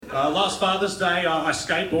Last Father's Day, I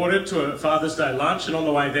skateboarded to a Father's Day lunch, and on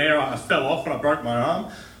the way there, I fell off and I broke my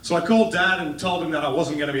arm. So I called Dad and told him that I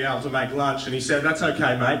wasn't going to be able to make lunch, and he said, "That's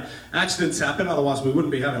okay, mate. Accidents happen, otherwise we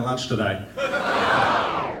wouldn't be having lunch today."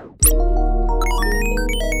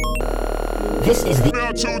 This is the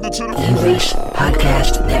English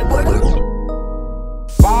Podcast Network.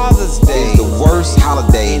 Father's Day is the worst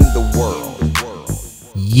holiday in the world.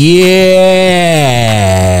 Yeah.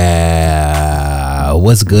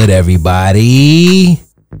 What's good, everybody?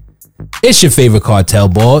 It's your favorite cartel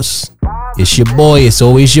boss. It's your boy. It's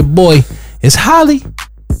always your boy. It's Holly.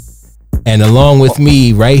 And along with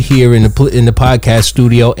me right here in the podcast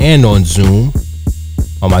studio and on Zoom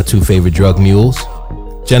are my two favorite drug mules.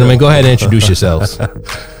 Gentlemen, go ahead and introduce yourselves.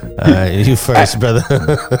 You first, brother.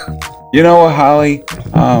 You know what, Holly?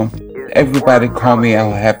 Everybody call me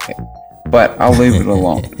El Jefe, but I'll leave it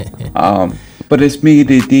alone. But it's me,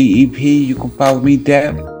 the DEP. You can follow me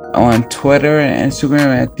there on Twitter and Instagram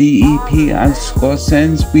at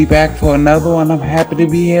DEP_sends. We back for another one. I'm happy to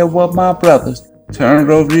be here with my brothers. Turn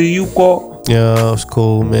it over to you, Cole. Yo, it's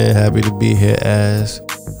cool, man. Happy to be here as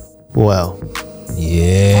well.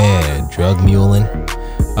 Yeah, drug muling.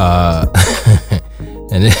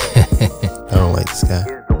 And I don't like this guy.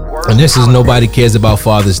 And this is Nobody Cares About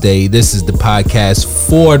Father's Day. This is the podcast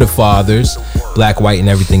for the fathers, black, white, and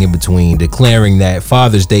everything in between, declaring that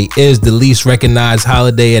Father's Day is the least recognized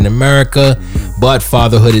holiday in America, but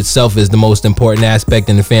fatherhood itself is the most important aspect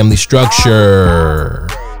in the family structure.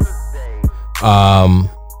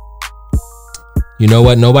 You know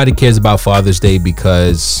what? Nobody cares about Father's Day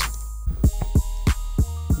because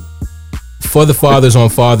for the fathers on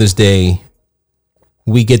Father's Day,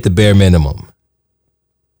 we get the bare minimum.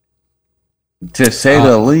 To say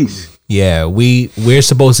the least. Yeah, we're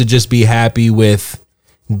supposed to just be happy with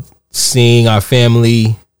seeing our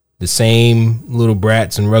family, the same little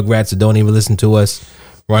brats and rugrats that don't even listen to us,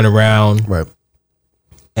 run around. Right.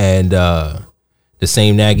 And the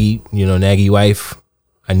same naggy wife,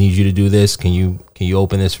 I need you to do this. Can you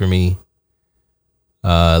open this for me?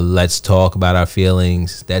 Let's talk about our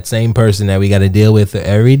feelings. That same person that we got to deal with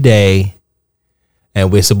every day,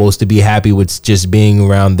 and we're supposed to be happy with just being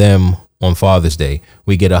around them on Father's Day.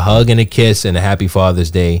 We get a hug and a kiss and a happy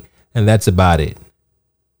Father's Day, and that's about it.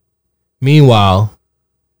 Meanwhile,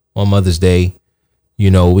 on Mother's Day,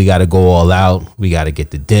 we got to go all out. We got to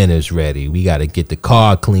get the dinners ready. We got to get the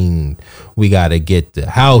car cleaned. We got to get the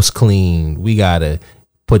house cleaned. We got to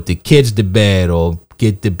put the kids to bed or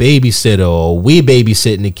get the babysitter, or we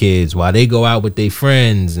babysitting the kids while they go out with their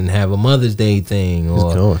friends and have a Mother's Day thing.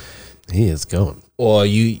 He is going. Or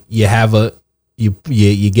you have you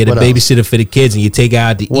get a What babysitter else? for the kids and you take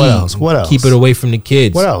out to eat. What else? Keep it away from the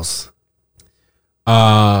kids. What else?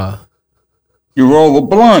 You roll a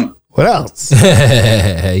blunt. What else?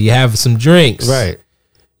 You have some drinks. Right.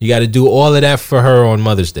 You got to do all of that for her on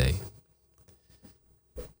Mother's Day.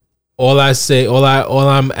 All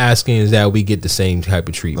I'm asking is that we get the same type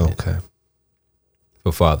of treatment. Okay.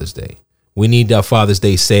 For Father's Day. We need our Father's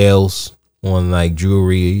Day sales on like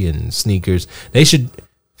jewelry and sneakers.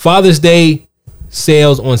 Father's Day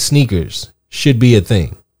sales on sneakers should be a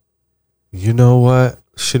thing. You know what?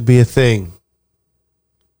 Should be a thing.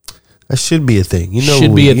 That should be a thing. You know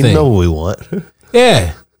Should be a you thing. know what we want.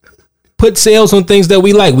 Yeah. Put sales on things that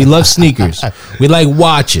we like. We love sneakers. We like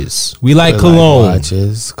watches. We like cologne.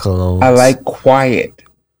 Watches, cologne. I like quiet.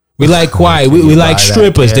 We like quiet. We like buy that,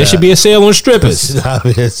 strippers. yeah. There should be a sale on strippers.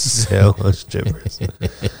 A sale on strippers.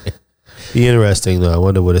 Be interesting though. I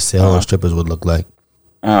wonder what a sale on strippers would look like.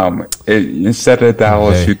 Instead of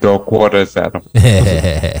dollars, Okay. you throw quarters at them.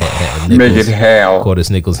 Make it hell.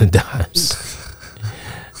 Quarters, nickels, and dimes.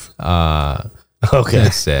 Okay.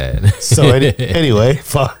 That's sad. So anyway,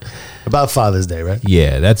 about Father's Day, right?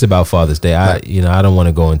 Yeah, that's about Father's Day. I don't want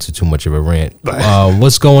to go into too much of a rant.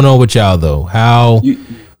 What's going on with y'all though?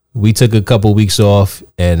 We took a couple weeks off,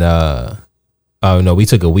 and we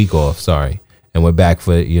took a week off. Sorry, and we're back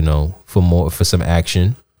for some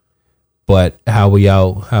action. But how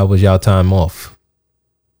was y'all time off?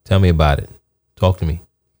 Tell me about it. Talk to me.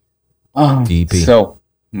 DP. So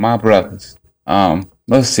my brothers.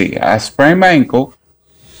 Let's see. I sprained my ankle.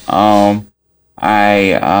 I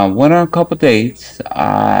went on a couple dates.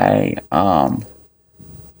 I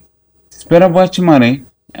spent a bunch of money.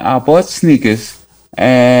 I bought sneakers,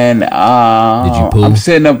 and Did you poo? I'm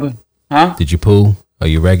sitting up. Huh? Did you poo? Are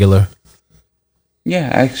you regular? Yeah,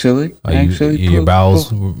 actually. Are your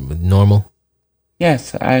bowels normal?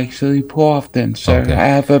 Yes, I actually poo often, sir. Okay. I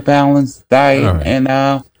have a balanced diet, All right. and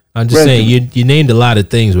I'm just saying you named a lot of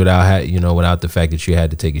things without without the fact that you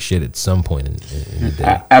had to take a shit at some point in the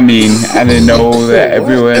day. I mean, I didn't know that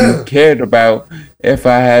everyone cared about if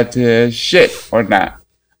I had to shit or not.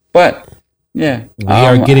 But yeah, we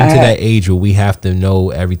are getting to that age where we have to know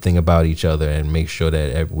everything about each other and make sure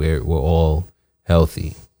that we're all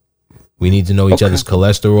healthy. We need to know each other's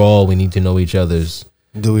cholesterol. We need to know each other's.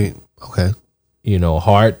 Do we? Okay.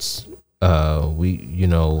 Hearts. How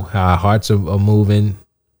our hearts are moving,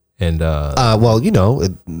 and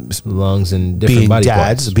lungs and different body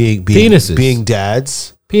parts. Being penises. Being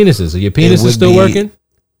dads. Penises. Are your penises still working?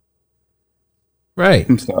 Right.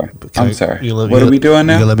 I'm sorry. What are we doing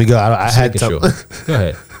now? You let me go. I had to. Sure. Go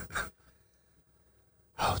ahead.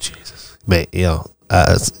 Oh Jesus, man!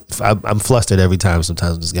 I'm flustered every time.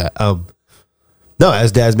 Sometimes with this guy. No,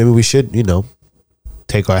 as dads, maybe we should,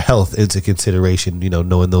 take our health into consideration.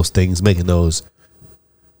 Knowing those things, making those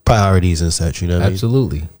priorities and such.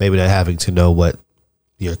 Absolutely. I mean? Maybe not having to know what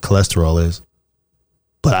your cholesterol is,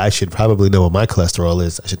 but I should probably know what my cholesterol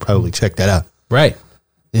is. I should probably check that out. Right.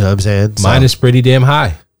 You know what I'm saying? Mine is pretty damn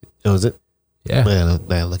high. Oh, is it? Yeah. Man,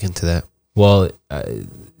 I look into that. Well,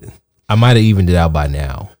 I might have evened it out by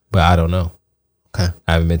now, but I don't know. Okay.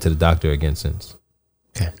 I haven't been to the doctor again since.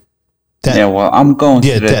 Okay. I'm going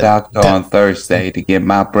to the doctor on Thursday to get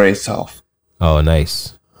my brace off. Oh,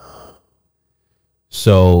 nice.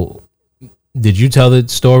 So, did you tell the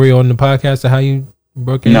story on the podcast of how you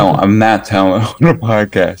broke your No, ankle? I'm not telling on the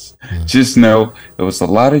podcast. Just know it was a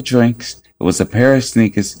lot of drinks. It was a pair of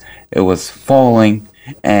sneakers. It was falling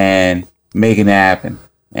and making it happen.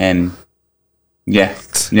 And yeah.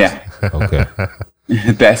 Okay.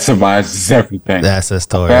 That summarizes everything. That's a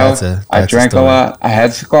story. I drank a lot. I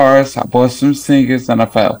had scars. I bought some sneakers and I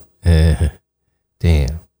fell. Damn.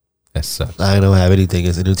 That sucks. I don't have anything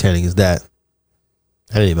as entertaining as that.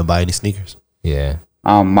 I didn't even buy any sneakers. Yeah.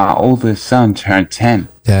 My oldest son turned 10.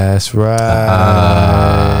 That's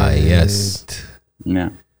right. Yes. Yeah.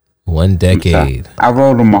 1 decade. I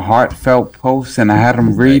wrote him a heartfelt post and I had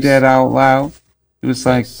him read it out loud. He was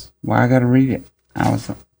like, "Why I gotta read it?" I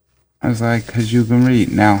was like, "Cause you can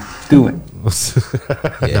read. Now do it."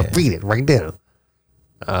 Now read it right now.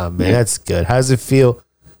 Man, that's good. How does it feel?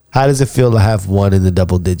 How does it feel to have one in the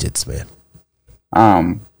double digits, man?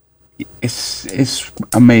 It's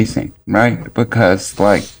amazing, right? Because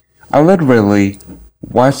like I literally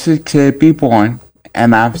watched the kid be born.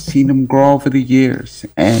 And I've seen him grow over the years,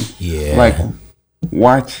 and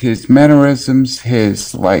watch his mannerisms,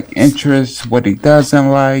 his interests, what he doesn't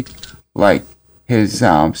like his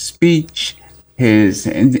speech, his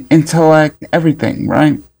intellect, everything,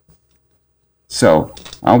 right? So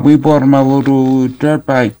we bought him a little dirt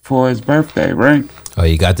bike for his birthday, right? Oh,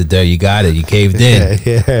 you got the dirt. You got it. You caved in.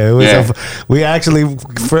 It was we actually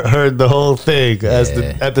heard the whole thing as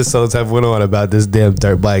the episodes have went on about this damn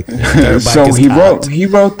dirt bike. So he wrote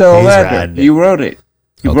the letter. He wrote it.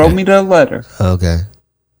 He wrote me the letter. Okay.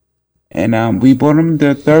 And we bought him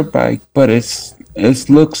the dirt bike, but it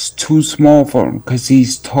looks too small for him because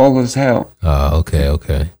he's tall as hell. Oh,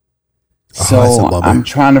 okay. So I'm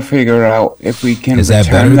trying to figure out if we can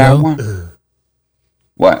return that one.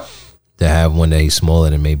 What? To have one that he's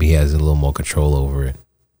smaller and maybe he has a little more control over it.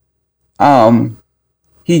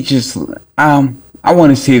 He just I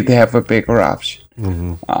want to see if they have a bigger option.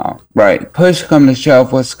 Right. Push come to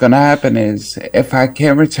shove, what's gonna happen is if I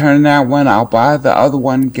can't return that one, I'll buy the other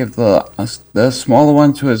one, give the smaller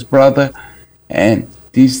one to his brother, and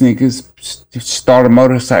these niggas start a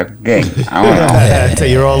motorcycle gang. I don't know.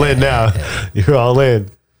 You're all in now. You're all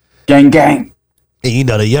in. Gang. And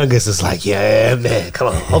the youngest is like, yeah, man, come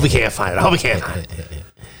on. Hope we can't find it.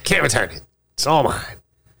 Can't return it. It's all mine.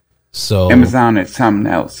 So Amazon is something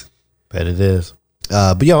else. Bet it is.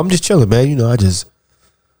 But I'm just chilling, man. I just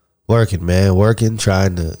working, man. Working,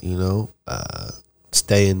 trying to,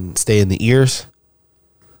 stay in the ears.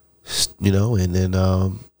 And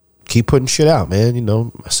then keep putting shit out,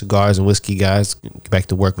 man. Cigars and whiskey guys, get back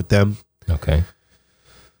to work with them. Okay.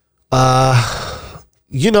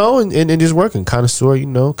 And just working, connoisseur,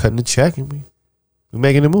 cutting the check, and we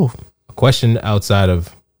making a move. A question outside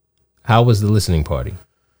of how was the listening party?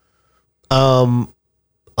 For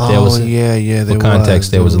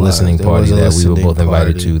context, there was a listening party that we were both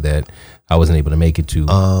invited to that I wasn't able to make it to.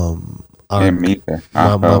 Me either.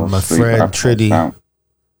 My friend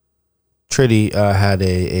Tritty had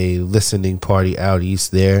a listening party out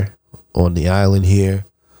east there on the island here.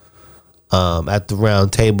 At the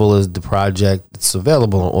Round Table is the project. It's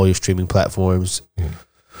available on all your streaming platforms.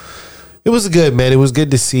 It was good, man. It was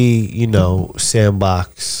good to see,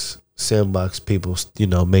 Sandbox Sandbox people,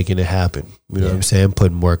 making it happen. You know what I'm saying?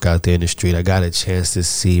 Putting work out there in the street. I got a chance to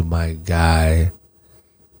see my guy,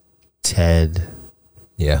 Ted.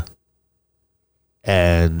 Yeah.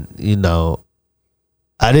 And,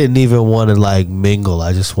 I didn't even want to like mingle.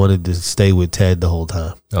 I just wanted to stay with Ted the whole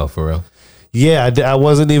time. Oh, for real? Yeah, I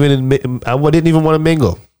wasn't even, I didn't even want to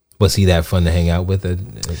mingle. Was he that fun to hang out with? You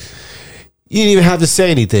didn't even have to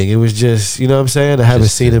say anything. It was just, you know what I'm saying? I haven't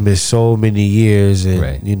seen him in so many years. And,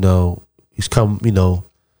 Right. He's come, he's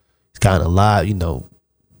gotten a lot,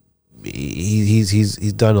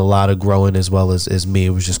 he's done a lot of growing as well as me. It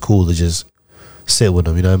was just cool to just sit with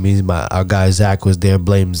him. You know what I mean? Our guy Zach was there.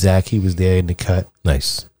 Blame Zach. He was there in the cut.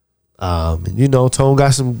 Nice. Tone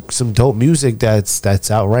got some dope music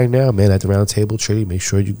that's out right now, man, at the Round Table Tree. Make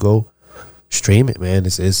sure you go stream it, man.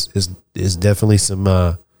 It's definitely some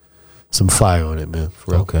fire on it, man.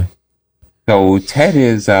 For real. Okay. So Ted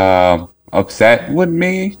is upset with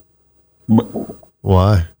me.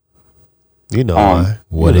 Why? You know why.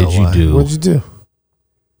 What did you do? What'd you do?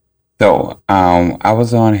 So I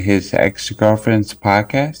was on his ex-girlfriend's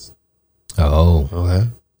podcast, Oh. Okay.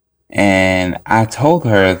 and I told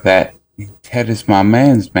her that Ted is my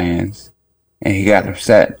man's, and he got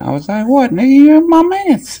upset. I was like, "What, nigga? You're my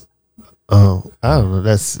man's." Oh, I don't know.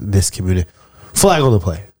 That's this community. Flag on the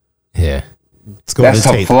play. Yeah. Let's go That's to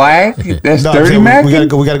the a tape. flag. That's No, dirty we Mac. gotta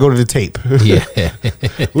go to the tape. Yeah.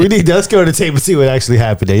 Let's go to the tape and see what actually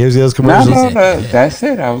happened there. Here's those No, commercials. that's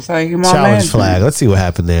it. I was like, "You're my Challenge man's, flag. man." Let's see what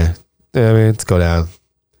happened there. Yeah, I mean, let's go down.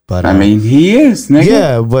 But I mean, he is, nigga.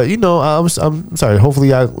 yeah, but I'm sorry. Hopefully,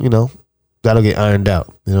 that'll get ironed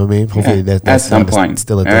out. You know what I mean? Hopefully, Yeah, that's at some not point.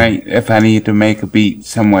 still a All thing. right, if I need to make a beat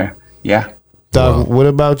somewhere, yeah. Doug, what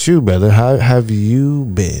about you, brother? How have you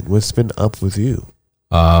been? What's been up with you?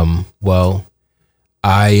 Well,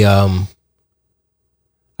 I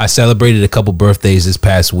celebrated a couple birthdays this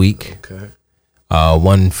past week. Okay.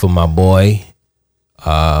 One for my boy,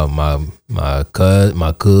 my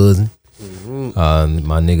cousin,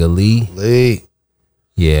 my nigga Lee. Lee.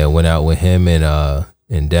 Yeah, went out with him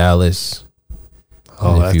in Dallas.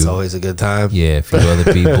 Oh, And a that's few- always a good time. Yeah, a few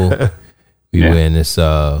other people. We Yeah. were in this.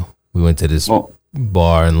 We went to this Well,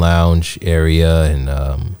 bar and lounge area,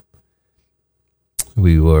 and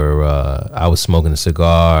we were. I was smoking a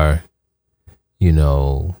cigar.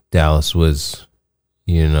 Dallas was.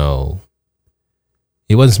 He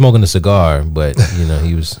wasn't smoking a cigar, but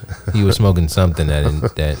he was smoking something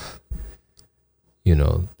that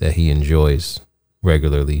he enjoys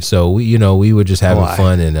regularly. So we were just having Why?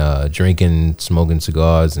 fun and drinking, smoking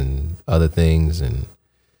cigars and other things, and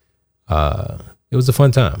it was a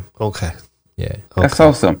fun time. Okay. Yeah. that's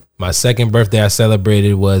awesome. My second birthday I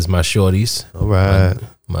celebrated was my shorties, All right.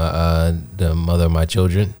 the mother of my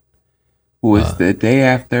children. Who was the day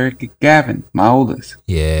after Gavin, my oldest?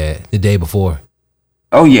 Yeah, the day before.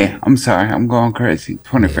 Oh yeah, I'm sorry, I'm going crazy.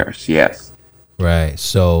 21st, yes. Right.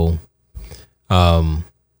 So, that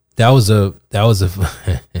was a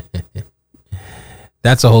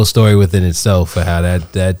that's a whole story within itself for how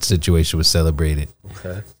that situation was celebrated.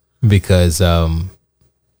 Okay. Because so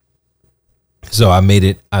I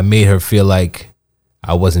made her feel like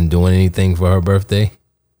I wasn't doing anything for her birthday.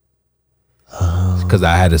 Because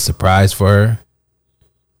I had a surprise for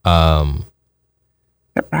her.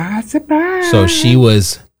 Surprise, surprise. So she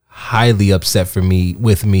was highly upset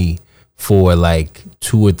with me for like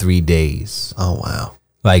 2 or 3 days. Oh wow.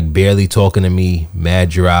 Like barely talking to me, mad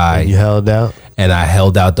dry. You held out. And I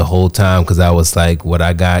held out the whole time because I was like, what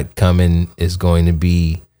I got coming is going to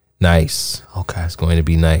be nice. Okay. It's going to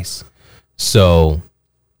be nice. So,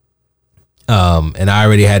 and I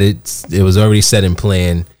already had it was already set in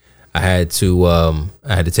plan. I had to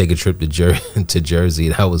take a trip to Jersey.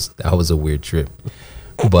 That was a weird trip.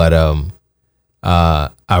 But I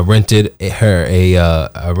rented a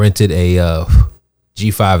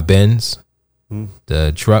G5 Benz,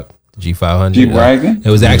 the truck, G500. G-Wagon? It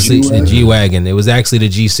was actually the G-Wagon. It was actually the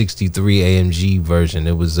G63 AMG version.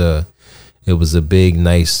 It was a big,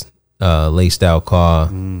 nice, laced out car,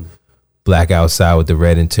 black outside with the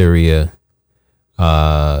red interior.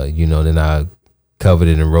 Then I covered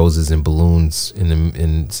it in roses and balloons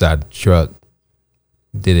inside the truck.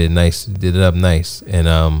 Did it up nice.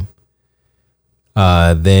 And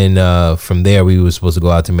then from there we were supposed to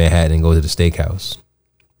go out to Manhattan and go to the steakhouse.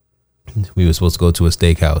 We were supposed to go to a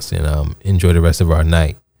steakhouse and enjoy the rest of our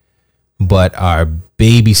night. But our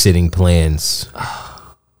babysitting plans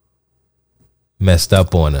messed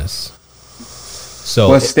up on us. So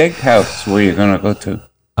What steakhouse were you gonna go to?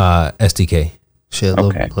 STK. Shit,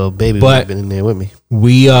 Okay. little baby But- been in there with me.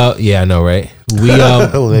 We yeah, I know, right? We Maybe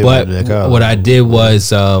but in that car. what I did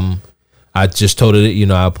was I just told her that, you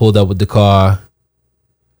know, I pulled up with the car.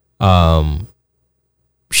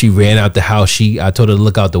 She ran out the house. I told her to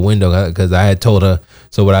look out the window because I had told her.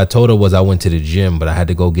 So what I told her was I went to the gym, but I had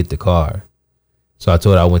to go get the car. So I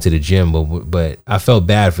told her I went to the gym, but I felt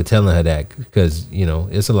bad for telling her that because, you know,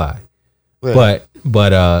 it's a lie. Yeah. But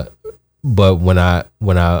what I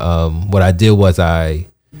did was I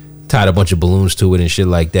tied a bunch of balloons to it and shit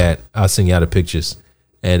like that. I'll send you out the pictures.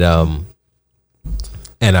 And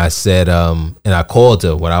I said, and I called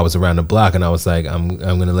her when I was around the block, and I was like, I'm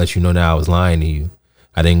gonna let you know now I was lying to you.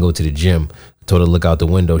 I didn't go to the gym. I told her to look out the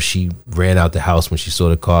window. She ran out the house when she saw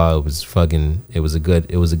the car. It was a good moment. It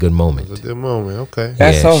was a good moment. Okay.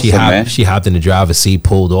 That's awesome, man. She hopped in the driver's seat,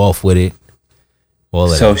 pulled off with it.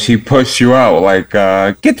 So she pushed you out, like,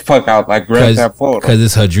 get the fuck out, like, grab that photo. Because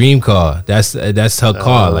it's her dream car. That's her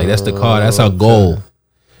car. Like, that's the car. That's her goal.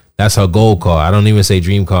 That's her goal car. I don't even say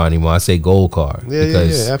dream car anymore. I say goal car.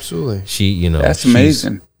 Yeah, absolutely. She, you know, that's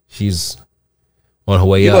amazing. She's on her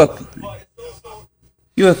way up.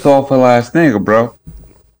 You a thoughtful ass nigga, bro.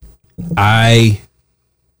 I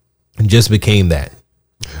just became that.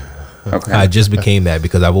 Okay. I just became that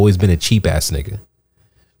because I've always been a cheap ass nigga.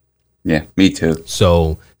 Yeah, me too.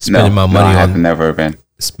 So spending my money I've never been.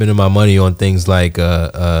 Spending my money on things like G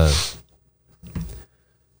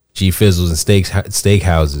Fizzles and steak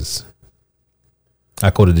houses.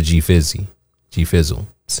 I called it the G Fizzy. G Fizzle.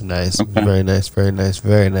 It's nice. Okay. Very nice. Very nice.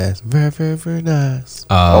 Very nice. Very, very, very nice.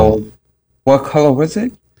 What color was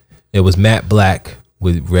it? It was matte black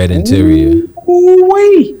with red interior.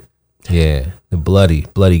 Ooh-wee. Yeah, the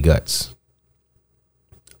bloody guts.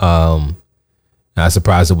 I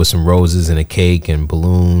surprised her with some roses and a cake and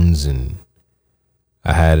balloons, and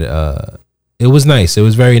I had it was nice. It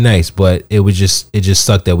was very nice, but it just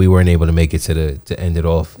sucked that we weren't able to make it to end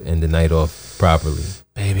the night off properly.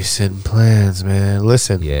 Babysitting plans, man.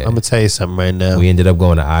 Listen, I'm gonna tell you something right now. We ended up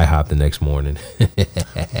going to IHOP the next morning.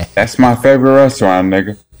 That's my favorite restaurant,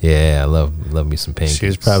 nigga. Yeah, I love me some pancakes. She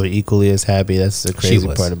was probably equally as happy. That's the crazy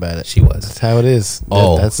part about it. She was. That's how it is.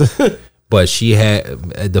 That's but she had,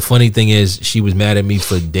 the funny thing is, she was mad at me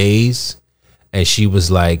for days, and she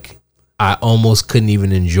was like, I almost couldn't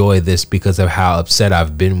even enjoy this because of how upset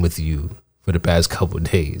I've been with you for the past couple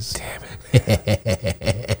of days. Damn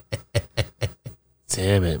it.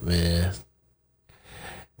 Damn it, man.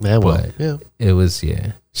 It was,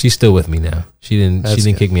 she's still with me now. She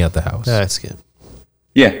didn't kick me out the house. That's good.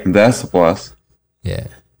 Yeah, that's a plus. Yeah.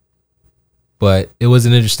 But it was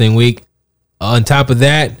an interesting week. On top of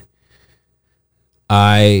that,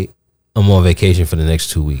 I am on vacation for the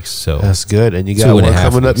next 2 weeks. So that's good. And you got one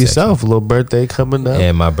coming up yourself. A little birthday coming up.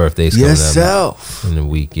 And my birthday's coming up in a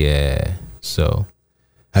week. Yeah. So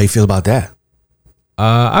how you feel about that?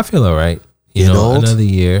 I feel all right. You know, another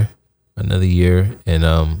year,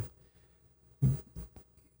 and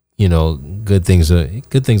you know, good things are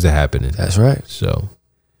happening. That's right. So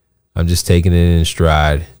I'm just taking it in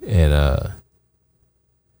stride and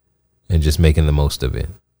just making the most of it,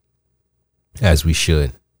 as we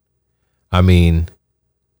should. I mean,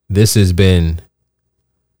 this has been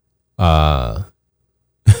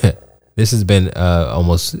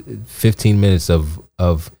almost 15 minutes of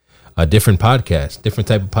a different podcast, different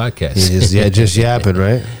type of podcast. Just yapping,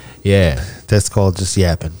 right? Yeah, that's called just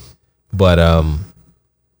yapping. But I'm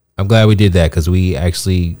glad we did that because we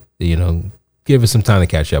actually, you know, give us some time to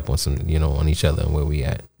catch up on some, you know, on each other and where we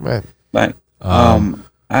at. Right. Like,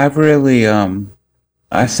 I really,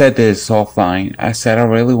 I said this offline. I said I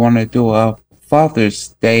really want to do a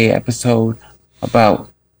Father's Day episode about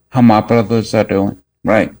how my brothers are doing.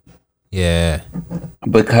 Right. Yeah.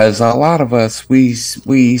 Because a lot of us, we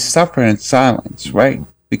suffer in silence, right?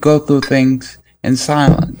 We go through things in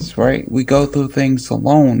silence, right? We go through things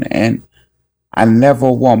alone, and I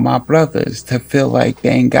never want my brothers to feel like they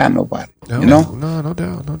ain't got nobody. You know? No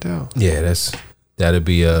doubt. Yeah, that'd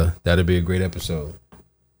be a great episode.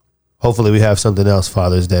 Hopefully, we have something else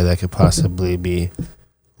Father's Day that could possibly be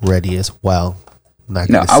ready as well.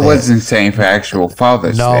 I wasn't saying for actual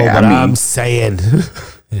Father's Day. No, but I'm saying.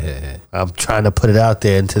 Yeah. I'm trying to put it out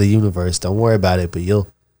there into the universe. Don't worry about it, but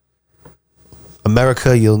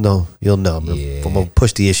America, you'll know. I'm gonna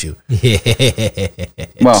push the issue. Yeah.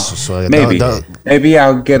 Well, maybe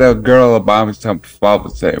I'll get a girl a bomb some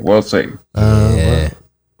Father's Day. We'll see.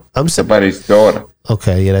 I'm somebody's daughter.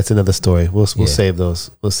 Okay, yeah, that's another story. We'll save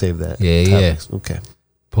those. We'll save that. Yeah. Okay.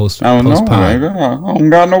 I don't know. I don't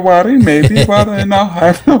got nobody. Maybe, but I don't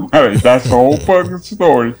have nobody. That's the whole fucking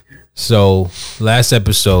story. So last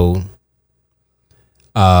episode,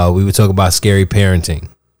 we were talking about scary parenting,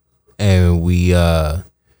 and we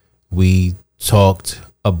talked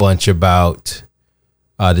a bunch about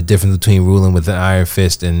the difference between ruling with an iron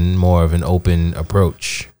fist and more of an open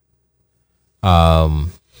approach. That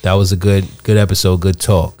was a good episode, good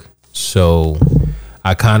talk. So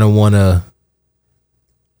I kind of want to,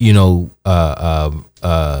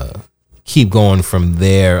 keep going from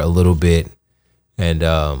there a little bit and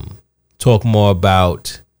talk more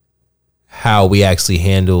about how we actually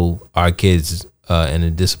handle our kids in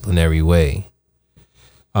a disciplinary way.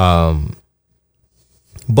 But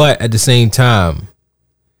at the same time,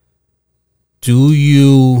 do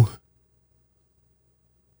you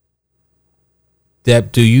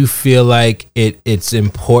feel like it's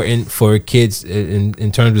important for kids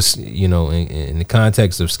in terms of, in the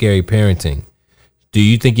context of scary parenting? Do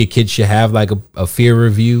you think your kids should have like a fear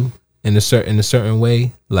review in a certain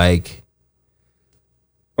way? Like,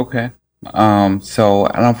 Okay. So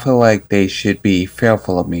I don't feel like they should be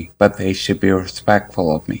fearful of me, but they should be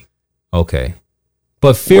respectful of me. okay,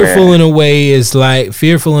 but fearful in a way is like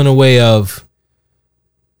fearful in a way of,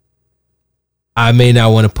 I may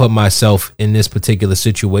not want to put myself in this particular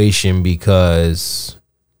situation because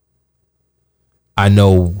I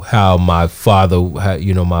know how my father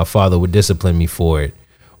would discipline me for it.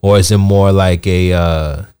 Or is it more like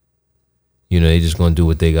a, they just gonna do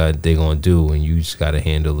what they're gonna do, and you just gotta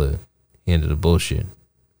handle the bullshit.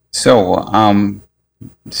 So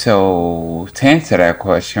to answer that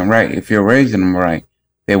question, right? If you're raising them right,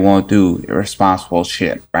 they won't do irresponsible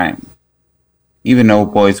shit, right? Even though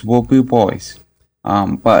boys will be boys.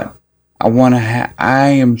 But I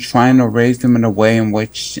am trying to raise them in a way in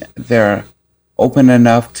which they're open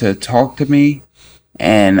enough to talk to me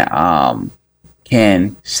and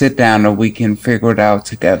can sit down and we can figure it out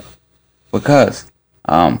together. Because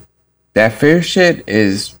that fear shit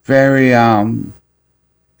is very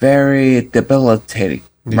very debilitating,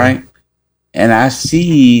 right? And I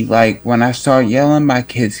see, like, when I start yelling, my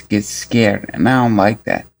kids get scared, and I don't like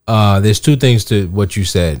that. There's two things to what you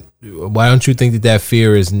said. Why don't you think that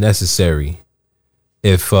fear is necessary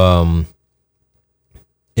if you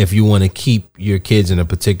want to keep your kids in a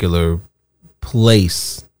particular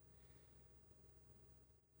place?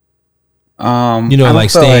 Like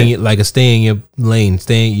stay in your lane,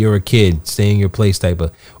 you're a kid, stay in your place type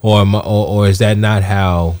of, or is that not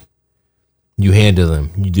how you handle them?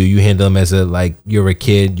 Do you handle them as you're a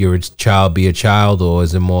kid, you're a child, be a child, or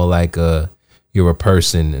is it more like you're a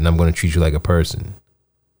person and I'm going to treat you like a person?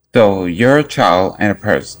 So you're a child and a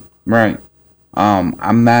person, right?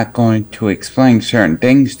 I'm not going to explain certain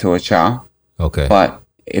things to a child. Okay. But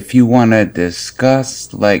if you want to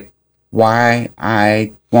discuss like why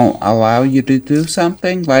I won't allow you to do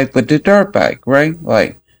something, like with the dirt bike, right?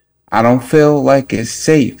 Like, I don't feel like it's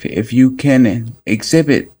safe. If you can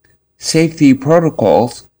exhibit safety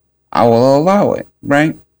protocols, I will allow it,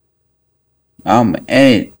 right? And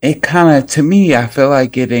it kind of, to me, I feel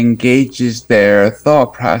like it engages their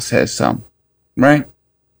thought process some, right?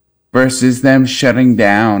 Versus them shutting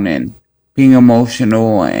down and being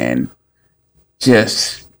emotional and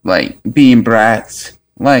just like being brats.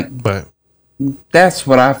 Like, But that's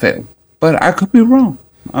what I feel. But I could be wrong.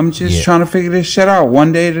 I'm just trying to figure this shit out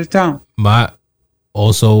one day at a time.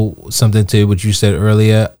 Also something to what you said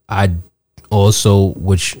earlier,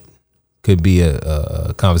 which could be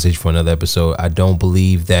a conversation for another episode. I don't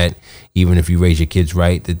believe that even if you raise your kids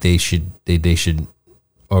right, that they should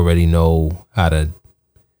already know how to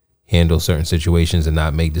handle certain situations and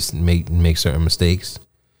not make certain mistakes.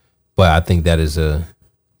 But I think that is a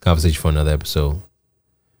conversation for another episode.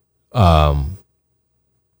 Because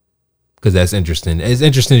that's interesting. It's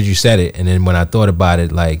interesting that you said it, and then when I thought about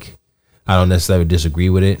it, like, I don't necessarily disagree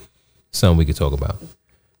with it. Something we could talk about.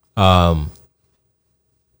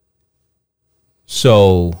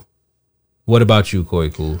 So, what about you, Corey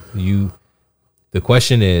Cool? The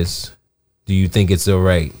question is, do you think it's all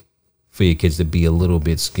right for your kids to be a little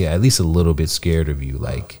bit scared, at least a little bit scared of you?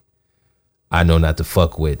 Like, I know not to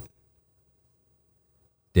fuck with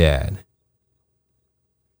Dad.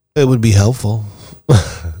 it would be helpful.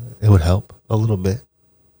 It would help a little bit.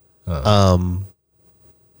 To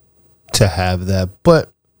have that,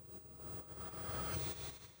 but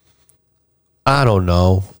I don't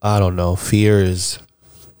know. Fear is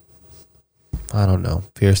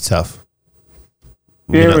tough.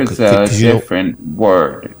 Fear is a different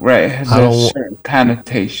word, right? It has a certain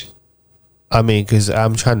connotation. I mean, because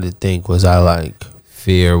I'm trying to think, was I like...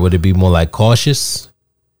 Fear, would it be more like cautious?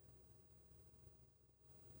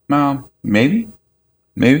 Maybe.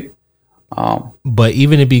 But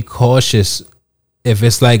even to be cautious, if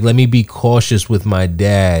it's like, let me be cautious with my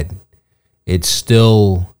dad, it's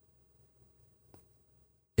still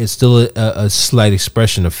a slight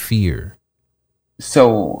expression of fear.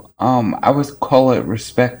 So I would call it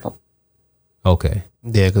respectful. Okay.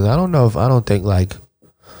 Yeah, because I don't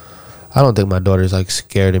think my daughter's like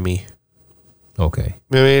scared of me. Okay.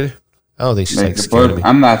 You know what I mean? I don't think she's like the scared of me.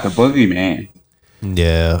 I'm not the boogeyman.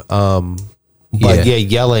 Yeah. But yeah,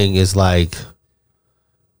 yelling is like,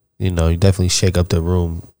 you definitely shake up the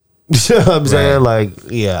room. You know what I'm saying? Like,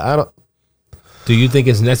 yeah, I don't. Do you think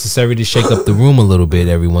it's necessary to shake up the room a little bit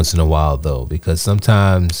every once in a while, though? Because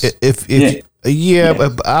sometimes, But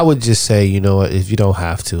I would just say, you know what, if you don't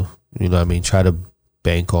have to, you know what I mean, try to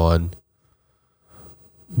bank on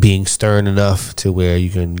being stern enough to where you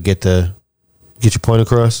can get your point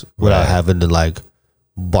across without having to like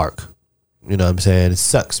bark. You know what I'm saying? It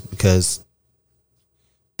sucks because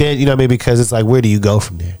then, you know what I mean? Because it's like, where do you go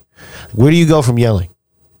from there? Where do you go from yelling?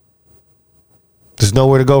 There's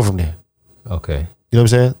nowhere to go from there. okay. You know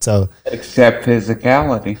what I'm saying? So Except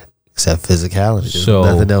physicality. There's So-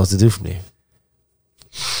 nothing else to do from there.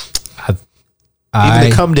 I Even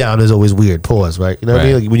the come down is always weird. Pause, right? You know what I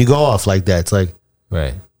mean? Right. Like when you go off like that, it's like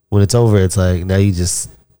right. when it's over, it's like now you just.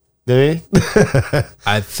 You know what I mean?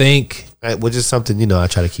 I think Which is something I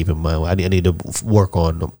try to keep in mind. I need to work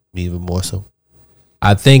on even more so.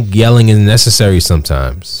 I think yelling is necessary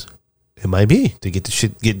sometimes. It might be to get the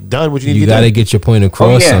shit get done. What you need You to get got to done. get your point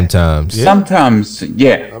across yeah. sometimes. Sometimes,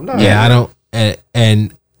 yeah. Yeah, I don't.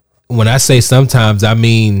 And when I say sometimes, I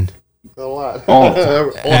mean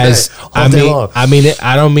as I mean,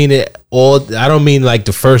 I don't mean it all. I don't mean like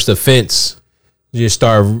the first offense. You just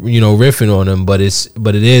start, riffing on them, but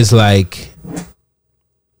it is like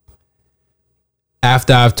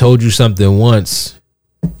after I've told you something once,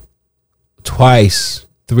 twice,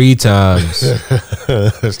 3 times,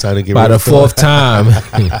 It's time to get by rid the of 4th time,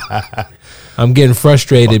 I'm getting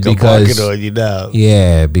frustrated because on you now.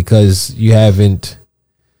 yeah, because you haven't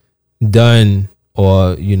done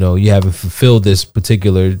or you haven't fulfilled this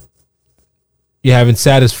particular. You haven't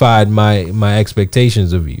satisfied my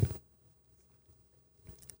expectations of you.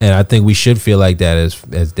 And I think we should feel like that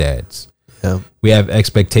as dads. Yeah. We have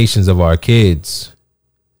expectations of our kids.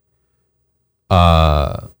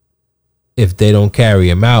 If they don't carry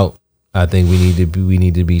them out, I think we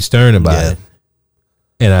need to be stern about it.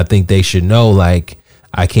 And I think they should know, like,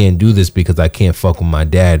 I can't do this because I can't fuck with my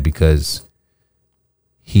dad because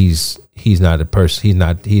he's not a person. He's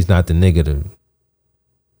not the nigga to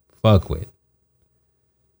fuck with.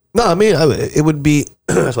 No, I mean it would be.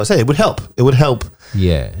 That's what I say. It would help. It would help.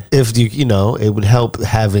 Yeah. If it would help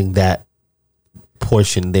having that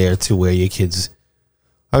portion there to where your kids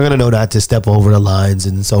are gonna know not to step over the lines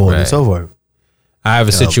and so on and so forth. I have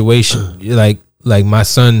a situation like my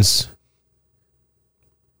sons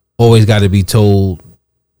always got to be told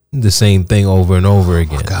the same thing over and over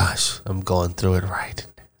again. Oh gosh, I'm going through it right.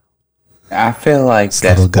 I feel like This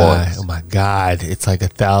that's little guy. boys. Oh my God, it's like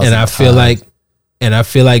 1,000. And I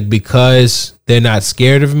feel like because they're not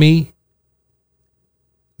scared of me,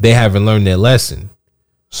 they haven't learned their lesson.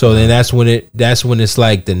 So then that's when it's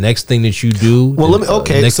like the next thing that you do. Well, the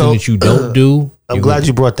next thing that you don't do. I'm glad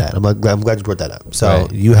you brought that. I'm glad you brought that up. So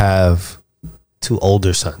Right. you have 2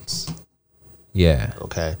 older sons. Yeah,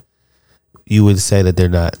 Okay, you would say that they're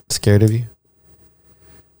not scared of you.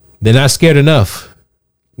 they're not scared enough.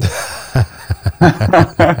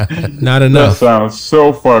 Not That enough. sounds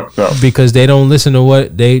so fucked up. Because they don't listen to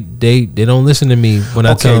what they don't listen to me when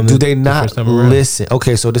I tell Okay, them. do they the not first time around. listen?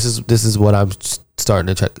 Okay, so this is what I'm starting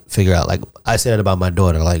to try to figure out. Like I said about my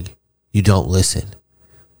daughter, like you don't listen,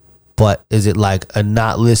 but is it like a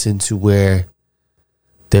not listen to where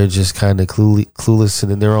they're just kind of clueless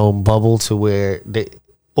and in their own bubble to where they,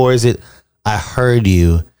 or is it I heard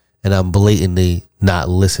you and I'm blatantly not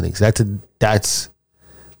listening? So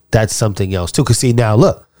that's something else too. Cause see now,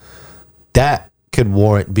 look, that could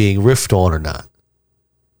warrant being riffed on or not.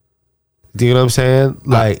 Do you know what I'm saying?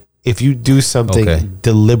 Like if you do something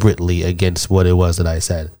deliberately against what it was that I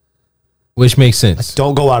said, Which makes sense.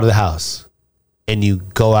 don't go out of the house, and you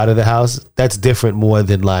go out of the house, that's different more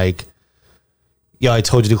than like, yo, I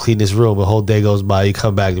told you to clean this room. A whole day goes by, you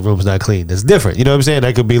come back, the room's not clean. That's different. You know what I'm saying?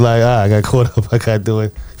 That could be like, I got caught up, I got doing.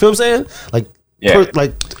 Feel what I'm saying? Like, Yeah.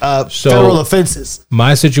 federal offenses.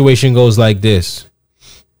 My situation goes like this.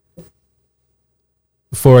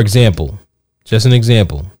 For example, just an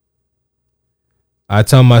example. I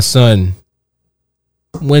tell my son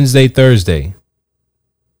Wednesday, Thursday.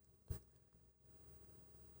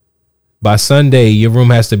 By Sunday, your room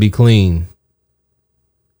has to be clean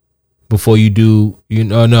before you do,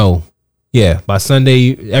 no. Yeah, by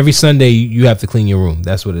Sunday, every Sunday you have to clean your room.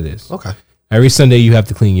 That's what it is. Okay. Every Sunday you have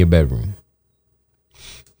to clean your bedroom.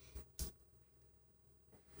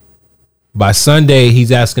 By Sunday,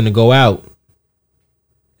 he's asking to go out.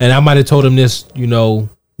 and I might have told him this,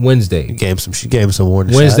 Wednesday. She gave him some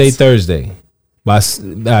warning Wednesday, shots. Thursday.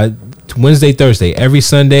 Wednesday, Thursday. Every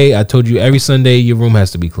Sunday, I told you every Sunday your room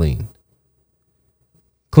has to be clean.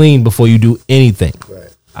 Clean before you do anything. Right.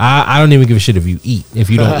 I don't even give a shit if you eat. If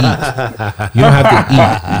you don't eat, you don't have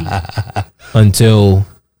to eat until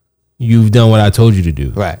you've done what I told you to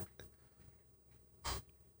do. Right.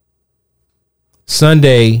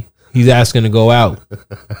 Sunday, he's asking to go out.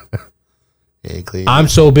 Clean. I'm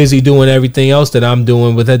so busy doing everything else that I'm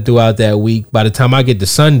doing with it throughout that week. By the time I get to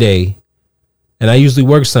Sunday, and I usually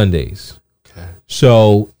work Sundays. Okay.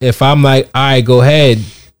 So if I'm like, all right, go ahead,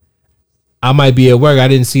 I might be at work. I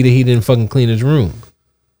didn't see that he didn't fucking clean his room.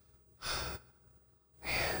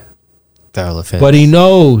 Federal offense. But he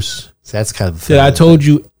knows So that's kind of that I told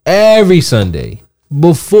you every Sunday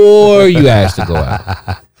before you asked to go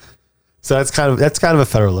out. So that's kind of a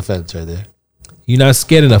federal offense right there. You're not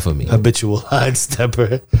scared enough of me. Habitual line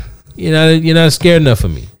stepper. You're not scared enough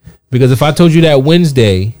of me. Because if I told you that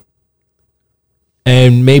Wednesday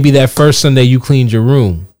and maybe that first Sunday you cleaned your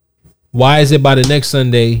room, why is it by the next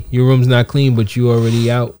Sunday your room's not clean but you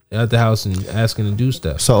already out the house and asking to do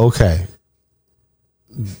stuff? So okay.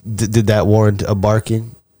 Did that warrant a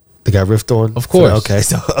barking? They got riffed on? Of course.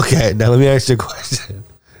 Okay, now let me ask you a question.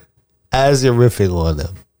 As you're riffing on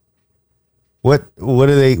them, what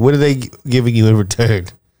are they giving you in return?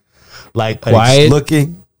 Like, are they just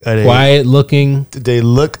looking? Quiet looking. Did they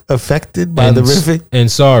look affected by the riffing? And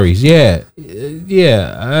sorries. Yeah.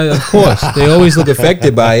 Of course. They always look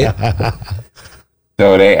affected by it.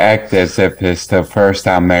 So they act as if it's the first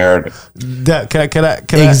time they heard it. Can I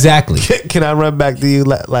Exactly. Can I run back to you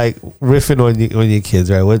like riffing on your kids,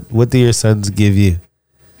 right? What do your sons give you?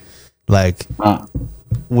 Like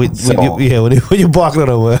when you're barking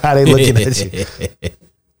on them, how they looking at you?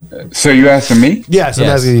 So you asking me? Yes, I'm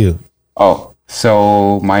asking you. Oh,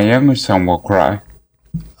 so my younger son will cry.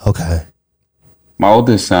 Okay. My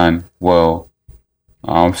oldest son will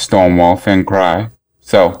storm off and cry.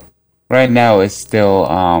 So right now it's still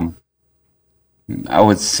I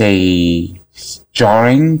would say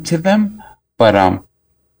jarring to them, but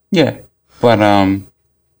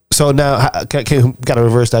So now, gotta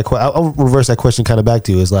reverse that. I'll reverse that question kind of back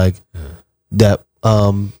to you. Is like that.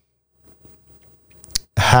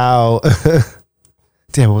 How?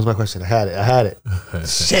 Damn, what was my question? I had it.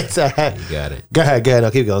 Shit, I had. You got it. Go ahead.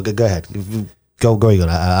 No, keep going. Go ahead. Go. You go.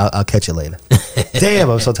 I'll catch you later. Damn,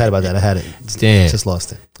 I'm so tight about that. I had it. Damn, just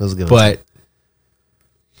lost it. That was a good. But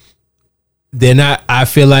they're not. I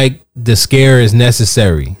feel like the scare is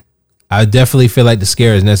necessary. I definitely feel like the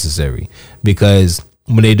scare is necessary because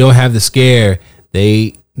when they don't have the scare,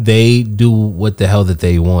 they do what the hell that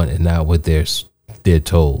they want and not what they're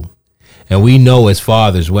told. And we know as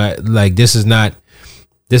fathers, like this is not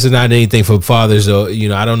anything for fathers. Or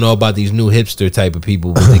I don't know about these new hipster type of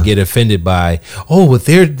people, but they get offended by, but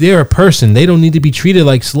they're a person. They don't need to be treated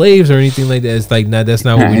like slaves or anything like that. It's like, nah, that's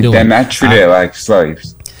not what we're doing. They're not treated like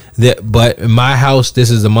slaves. But in my house, this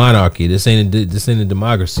is a monarchy. This ain't a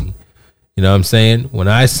democracy. You know what I'm saying? When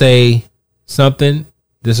I say something,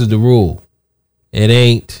 this is the rule. It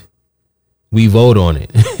ain't, we vote on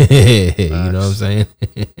it. You know what I'm saying?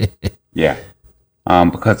 Yeah.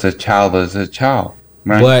 Because a child is a child,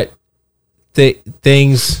 right? But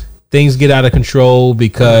things get out of control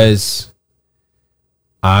because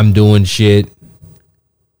I'm doing shit.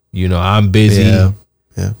 I'm busy.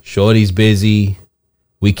 Yeah. Shorty's busy.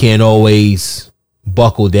 We can't always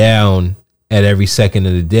buckle down at every second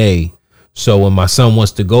of the day. So when my son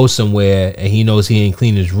wants to go somewhere and he knows he ain't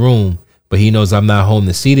clean his room, but he knows I'm not home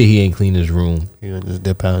to see that he ain't clean his room, you gonna just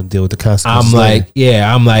dip out and deal with the consequences.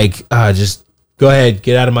 I'm like, just go ahead,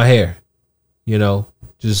 get out of my hair.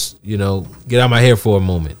 Just get out of my hair for a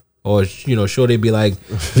moment. Or sure they'd be like,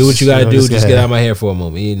 do what you gotta do, just get out of my hair for a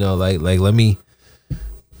moment. Like let me.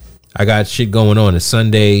 I got shit going on. It's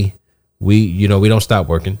Sunday. We don't stop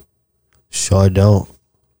working. Sure don't.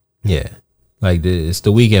 Yeah. Like it's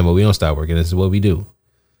the weekend, but we don't stop working. This is what we do.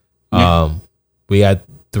 Yeah. We got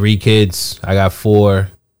 3 kids. I got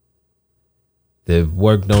 4. The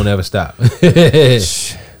work don't ever stop.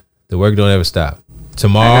 The work don't ever stop.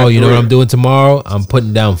 Tomorrow, you know what I'm doing tomorrow? I'm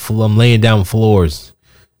laying down floors.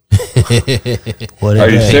 Are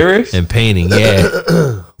you serious? And painting,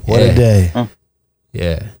 yeah. What a day. Oh.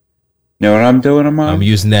 Yeah. You know what I'm doing tomorrow? I'm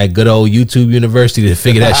using that good old YouTube University to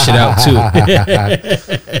figure that shit out too.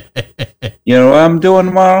 You know what I'm doing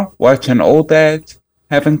tomorrow? Watching old dads,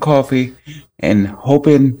 having coffee, and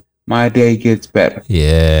hoping my day gets better.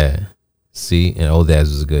 Yeah. See, and Old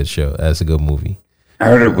Dads was a good show. That's a good movie. I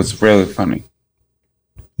heard it was really funny.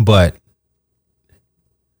 But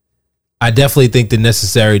I definitely think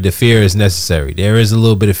the fear is necessary. There is a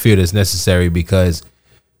little bit of fear that's necessary because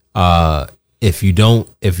if you don't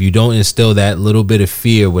instill that little bit of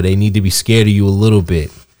fear where they need to be scared of you a little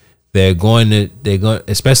bit, they're going,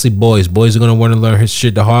 especially boys are going to want to learn his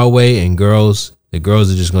shit the hard way, and the girls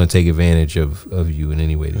are just going to take advantage of you in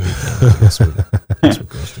any way that they can. That's what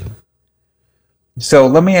girls do. So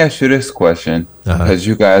let me ask you this question, because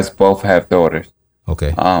you guys both have daughters.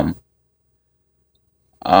 Okay.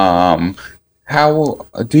 How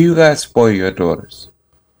do you guys spoil your daughters?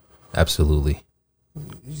 Absolutely.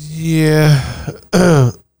 Yeah.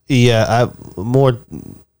 I more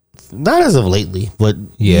not as of lately, but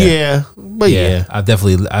yeah. I've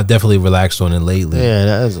definitely relaxed on it lately. Yeah,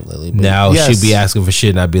 not as of lately. But Now she'd be asking for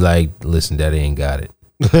shit, and I'd be like, "Listen, Daddy ain't got it.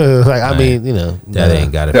 like I mean, Daddy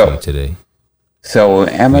ain't got it for you today." So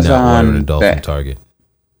Amazon, from Target.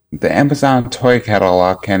 The Amazon toy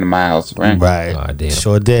catalog came to my house, right? Right. Oh, damn.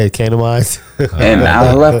 Sure did. Came to mine. And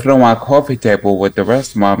I left it on my coffee table with the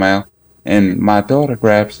rest of my mail. And my daughter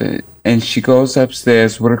grabs it, and she goes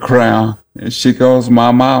upstairs with a crown. And she goes,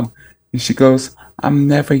 "My mom," and she goes, I'm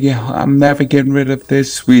never getting rid of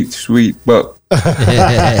this sweet book."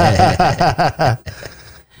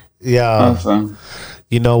 Yeah. Awesome.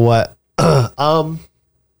 You know what? I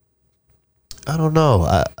don't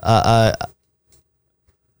know.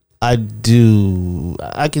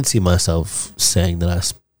 I can see myself saying that I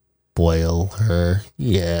spoil her.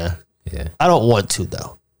 Yeah. I don't want to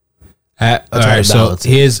though. All right, so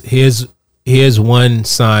here's one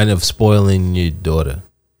sign of spoiling your daughter.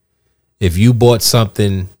 If you bought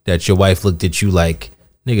something that your wife looked at you like,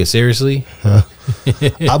 nigga, seriously?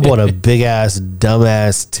 I bought a big ass,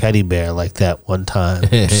 dumbass teddy bear like that one time.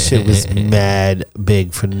 Shit was mad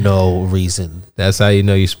big for no reason. That's how you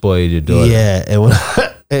know you spoiled your daughter. Yeah, and when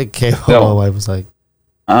it came home, my wife was like,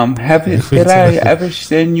 did I ever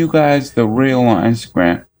send you guys the reel on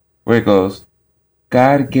Instagram where it goes,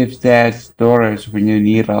 God gives dads daughters when you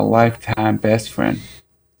need a lifetime best friend?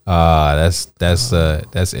 That's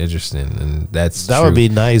interesting, and that would be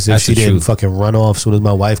nice if she didn't fucking run off as soon as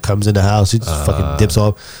my wife comes in the house. She just fucking dips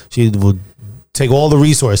off. She would take all the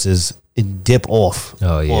resources and dip off.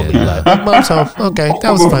 Oh yeah, like, Mom's home. Okay,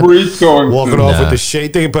 that was fun. Walking off with the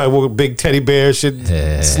shit. Think about a big teddy bear shit,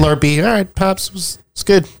 Slurpee. All right, pops, it's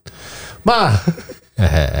good. Ma,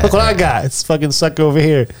 look what I got. It's fucking sucker over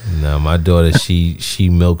here. No, my daughter, she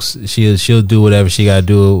milks. She'll do whatever she gotta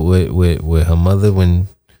do with her mother when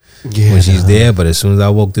she's there. But as soon as I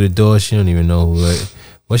walk through the door, she don't even know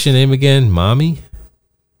what's your name again, Mommy.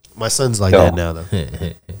 My son's like that now, though.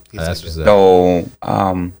 That's what's up. So,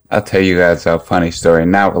 I'll tell you guys a funny story,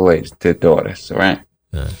 not related to daughters, right?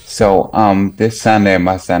 So, this Sunday,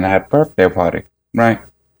 my son had a birthday party, right?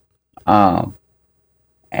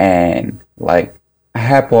 And like, I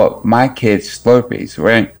had bought my kids Slurpees,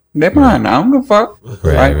 right? They're mine. I don't give a fuck,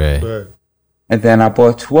 right? And then I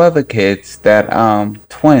bought two other kids that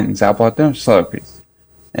twins. I bought them Slurpees,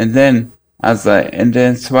 and then I was like, and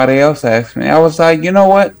then somebody else asked me. I was like, you know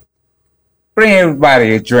what? Bring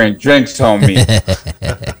everybody a drink. Drinks on me.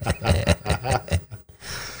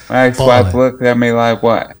 My ex-wife looked at me like,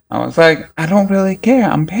 what? I was like, I don't really care.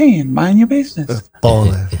 I'm paying. Mind your business.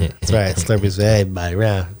 Balling. That's right. Slurpees for everybody.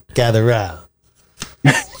 Round. Gather round.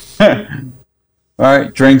 All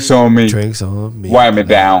right. Drinks on me. Drinks on me. Wipe me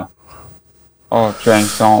down. Oh,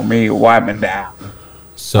 drinks on me. Wipe me down.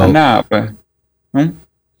 So,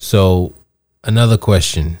 So, another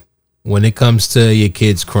question. When it comes to your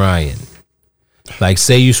kids crying, like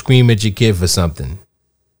say you scream at your kid for something.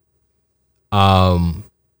 When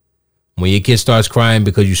your kid starts crying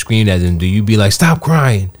because you screamed at them, do you be like, stop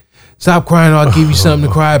crying, or I'll give you something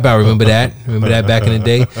to cry about? Remember that back in the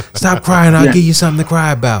day? Stop crying, I'll give you something to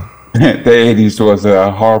cry about. The 80s was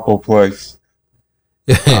a horrible place.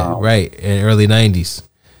 Right, in early 90s.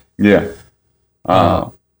 Yeah.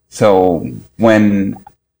 So when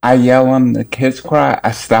I yell when the kids cry,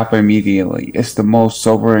 I stop immediately. It's the most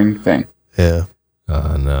sobering thing. Yeah.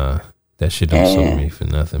 Nah. That shit don't sober me for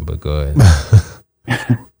nothing, but go ahead.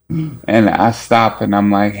 And I stop and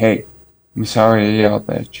I'm like, hey, I'm sorry I yelled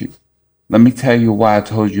at you. Let me tell you why I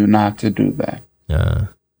told you not to do that.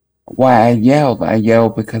 Why I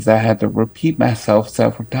yelled because I had to repeat myself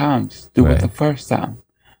several times. Do it the first time.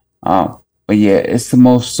 But yeah, it's the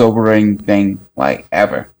most sobering thing like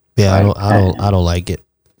ever. Yeah, I don't like it.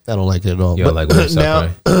 I don't like it at all. You don't like when now,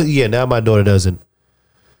 right? Now my daughter doesn't.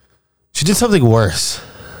 She did something worse.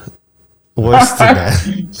 Worse than that.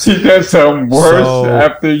 She did something worse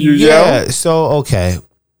after you yelled? Yeah, so okay.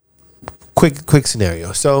 Quick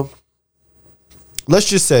scenario. So let's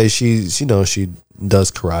just say she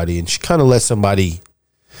does karate and she kind of lets somebody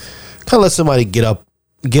kind of let somebody get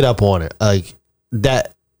up on it like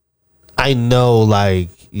that. I know, like,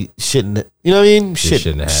 shouldn't, you know what I mean?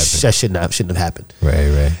 Shouldn't have happened. That shouldn't have happened.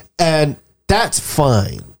 Right. And that's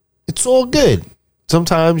fine. It's all good.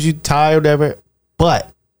 Sometimes you tired, whatever.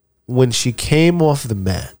 But when she came off the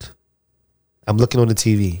mat, I'm looking on the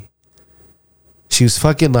TV. She was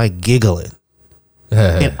fucking like giggling.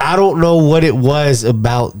 And I don't know what it was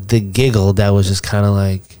about the giggle that was just kind of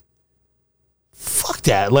like, fuck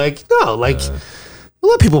that. Like, no, like, don't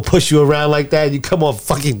let people push you around like that. And you come off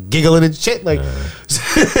fucking giggling and shit. Like,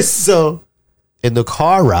 so in the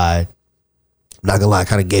car ride, I'm not gonna lie, I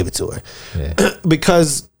kind of gave it to her. Yeah.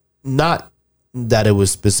 Because not that it was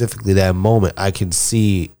specifically that moment, I can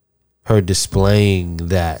see her displaying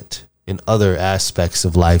that in other aspects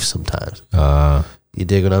of life sometimes. You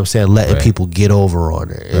dig what I'm saying? Letting people get over on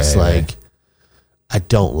her. It's like, I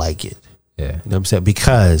don't like it. Yeah. You know what I'm saying?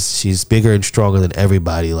 Because she's bigger and stronger than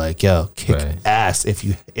everybody. Like, yo, kick ass if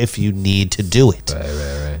you need to do it. Right. You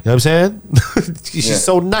know what I'm saying? She's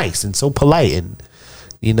so nice and so polite and,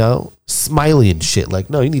 you know, smiley and shit. Like,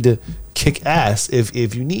 no, you need to kick ass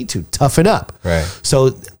if you need to. Toughen up. Right.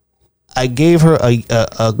 So I gave her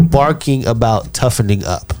a barking about toughening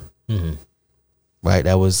up. Mm-hmm. Right?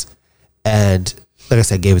 That was, and like I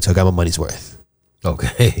said, I gave it to her. I got my money's worth.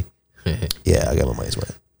 Okay. Yeah, I got my money's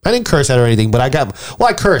worth. I didn't curse at her or anything, but I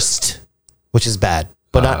cursed, which is bad,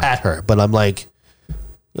 but not at her. But I'm like, you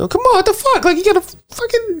know, come on, what the fuck? Like, you gotta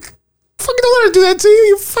fucking don't let her do that to you.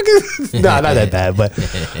 You fucking not that bad, but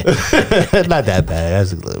not that bad.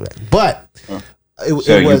 That's a little bit, but it was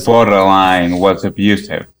you borderline was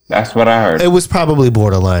abusive. That's what I heard. It was probably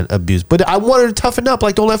borderline abuse, but I wanted to toughen up.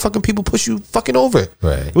 Like, don't let fucking people push you fucking over.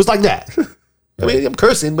 Right. It was like that. I mean, I'm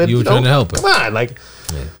cursing, but You were trying to help her. Come on, like,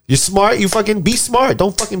 you're smart. You fucking be smart.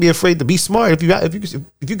 Don't fucking be afraid to be smart. If you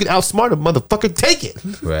can outsmart a motherfucker, take it.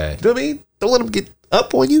 Right. You know what I mean? Don't let them get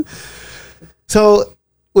up on you. So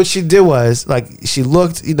what she did was, like, she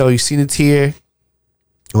looked. You know, you seen a tear.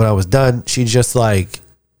 When I was done, she just like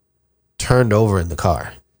turned over in the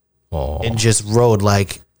car and just rode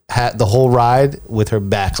like had the whole ride with her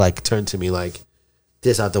back like turned to me like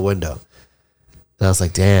this out the window. And I was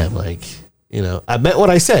like, damn, like. You know, I meant what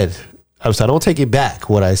I said. I don't take it back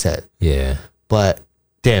what I said. Yeah. But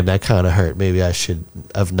damn, that kind of hurt. Maybe I should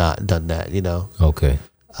have not done that, you know? Okay.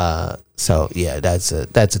 So yeah, that's a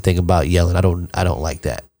thing about yelling. I don't like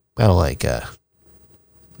that. I don't like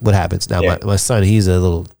what happens now. Yeah. My son, he's a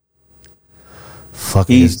little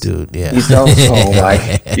fucking this dude. Yeah.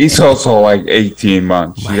 He's also like 18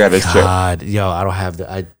 months. You gotta check. Yo, I don't have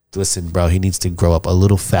the listen, bro, he needs to grow up a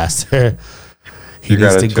little faster. He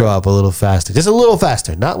needs to grow up a little faster. Just a little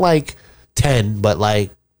faster. Not like 10, but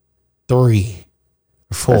like 3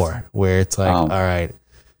 or 4, where it's like, all right.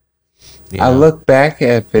 I look back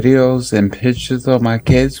at videos and pictures of my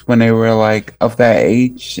kids when they were like of that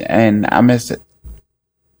age, and I miss it.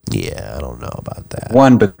 Yeah, I don't know about that.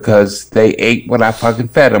 One, because they ate what I fucking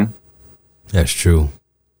fed them. That's true.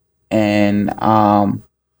 And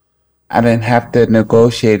I didn't have to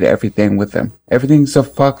negotiate everything with them. Everything's a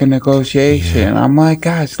fucking negotiation. Yeah. I'm like,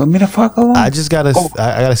 guys, let me the fuck alone. I just gotta,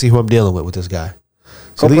 I gotta see who I'm dealing with this guy.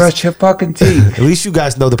 So go brush your fucking teeth. At least you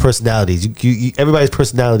guys know the personalities. You everybody's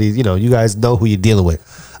personalities. You know, you guys know who you're dealing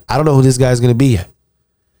with. I don't know who this guy's gonna be yet.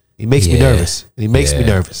 He makes me nervous. He makes me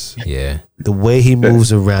nervous. Yeah. The way he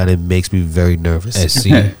moves around, it makes me very nervous. And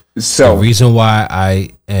see, so the reason why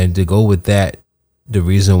to go with that, the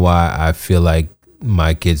reason why I feel like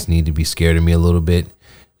my kids need to be scared of me a little bit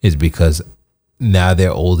is because now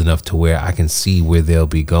they're old enough to where I can see where they'll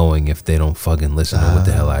be going if they don't fucking listen to what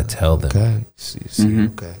the hell I tell them. Okay.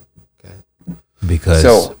 Okay.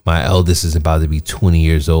 Because my eldest is about to be 20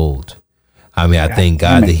 years old. I mean, I thank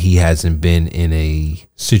God that he hasn't been in a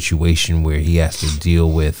situation where he has to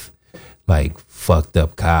deal with like fucked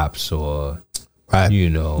up cops or,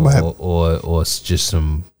 you know, or just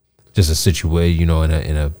a situation, you know,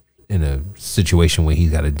 in a situation where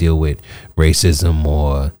he's got to deal with racism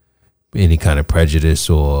or any kind of prejudice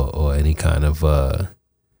or any kind of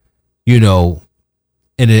you know,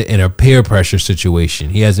 in a peer pressure situation.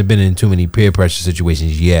 He hasn't been in too many peer pressure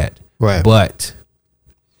situations yet. Right. But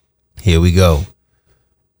here we go.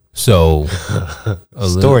 So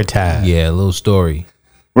story time. Yeah, a little story.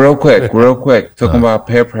 Real quick. Talking about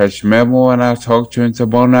peer pressure. Remember when I talked you into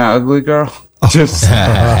boning that ugly girl? Just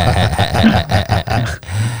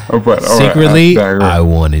but, secretly, I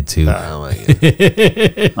wanted to. Oh my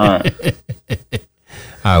God. All right.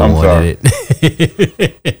 I wanted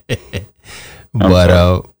it. But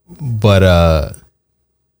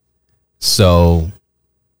so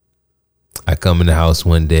I come in the house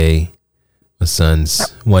one day.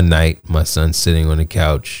 One night, my son's sitting on the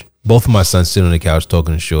couch. Both of my sons sit on the couch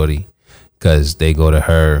talking to Shorty because they go to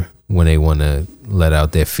her when they want to let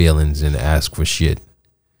out their feelings and ask for shit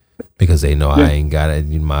because they know I ain't got it.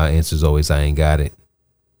 My answer is always I ain't got it.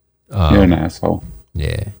 You're an asshole.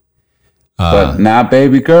 Yeah. But not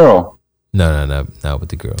baby girl. No, not with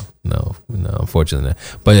the girl. No, unfortunately not.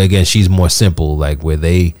 But again, she's more simple, like where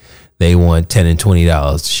they want $10 and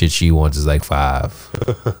 $20. The shit she wants is like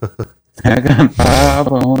 $5. I got 5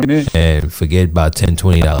 on it. And forget about $10,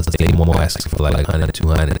 $20. They more asking for like $100,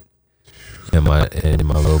 $200. And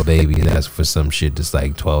my little baby is asking for some shit that's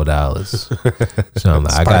like $12. So I'm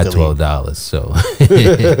like, I got $12. So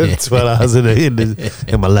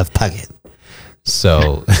 $12 in my left pocket.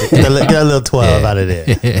 So get a little 12 out of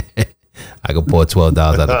there. I could pour $12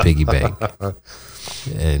 out of the piggy bank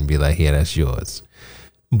and be like, "Here, that's yours."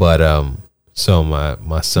 But so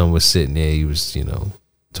my son was sitting there. He was,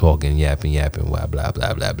 talking, yapping, blah blah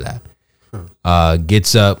blah blah blah.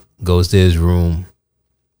 Gets up, goes to his room.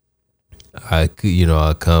 I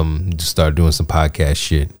come to start doing some podcast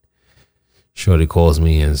shit. Shorty calls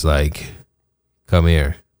me and is like, "Come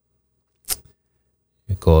here."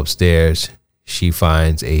 I go upstairs. She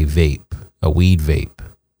finds a weed vape.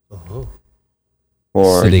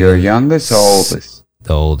 For your youngest or oldest?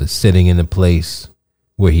 The oldest, sitting in the place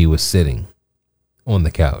where he was sitting on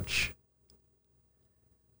the couch.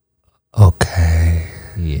 Okay.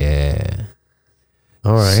 Yeah.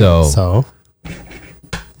 All right. So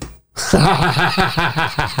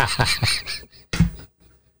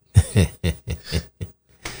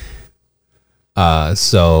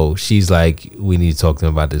so she's like, "We need to talk to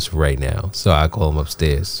him about this right now." So I call him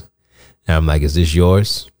upstairs. And I'm like, "Is this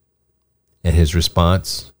yours?" And his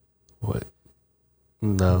response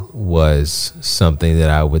was something that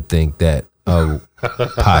I would think that a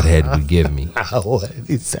pothead would give me. What did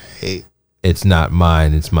he say? "It's not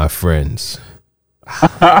mine, it's my friend's."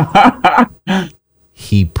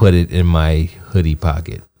 He put it in my hoodie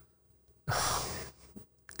pocket.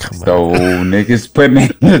 So niggas putting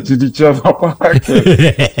hands in each other's pocket.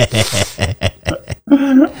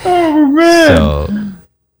 Oh man. So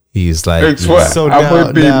he's like, So I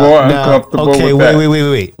would be more uncomfortable okay, with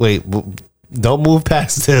that. Wait. Don't move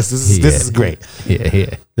past this. This is great.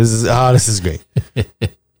 Yeah. This is great.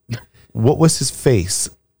 What was his face?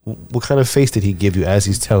 What kind of face did he give you as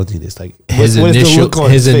he's telling you this? Like his initial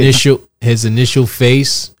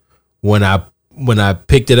face when I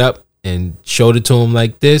picked it up and showed it to him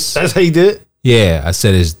like this. That's how you did it? Yeah, I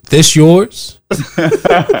said, "Is this yours?"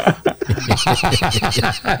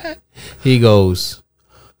 He goes,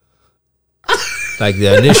 like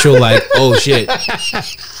the initial, like, "Oh shit."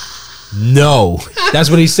 No, that's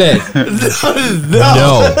what he said.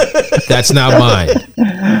 No, that's not mine.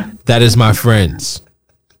 That is my friend's.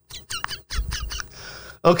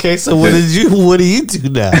 Okay, so what do you do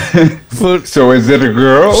now? So is it a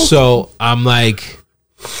girl? So I'm like,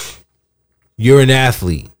 "You're an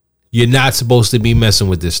athlete. You're not supposed to be messing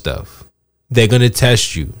with this stuff. They're gonna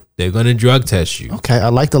test you. They're gonna drug test you. Okay, I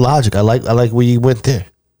like the logic. I like where you went there.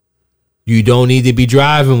 You don't need to be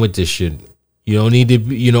driving with this shit. You don't need to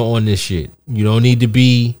be, on this shit. You don't need to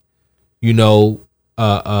be, don't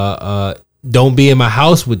be in my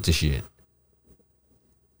house with the shit."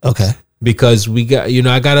 Okay. Because we got,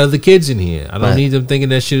 I got other kids in here. I don't Right. need them thinking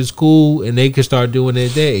that shit is cool and they can start doing it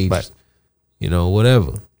at their age. Right.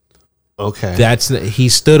 Whatever. Okay. He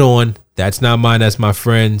stood on, "That's not mine, that's my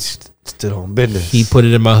friend's." Still on business. He put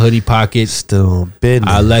it in my hoodie pocket. Still on business.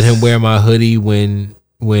 I let him wear my hoodie when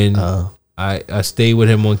I stayed with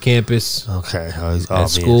him on campus. Okay.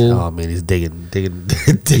 School. Oh man, he's digging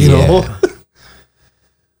Yeah. a hole.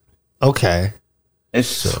 Okay.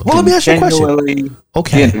 It's Well, let me ask you a question. continually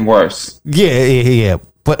Okay. getting worse. Yeah.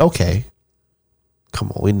 But okay.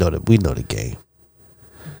 Come on, we know the game.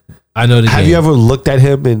 I know the Have game. you ever looked at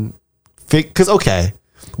him and because okay,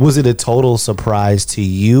 was it a total surprise to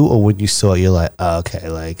you, or when you saw it, you're like, oh, okay,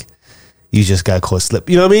 like you just got caught slip?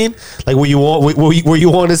 You know what I mean? Like were you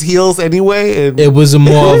on his heels anyway? And It was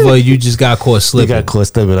more of a you just got caught you slipping. got caught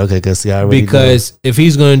slipping. Okay, because I already Because if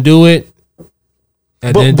he's gonna do it,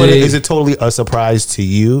 at the know. end But of the day, is it totally a surprise to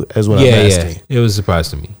you? As what I'm yeah, asking. it was a surprise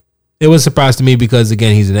to me. It was a surprise to me because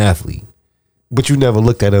again, he's an athlete. But you never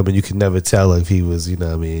looked at him, and you can never tell if he was. You know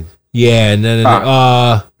what I mean? Yeah, and then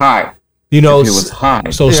Hi. you know, If he was high.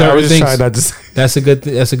 so Yeah, I certain was just things. trying not to say,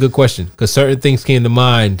 That's a good question because certain things came to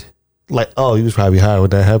mind. like, oh, he was probably high when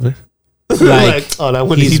that happened. Like, oh, that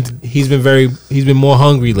wouldn't he's been more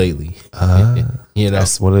hungry lately.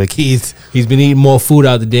 That's one of the keys. He's been eating more food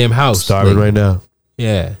out the damn house. Starving lately. right now.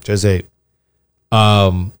 Yeah. Just ate.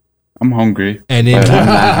 I'm hungry. And then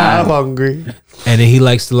I'm hungry. and then he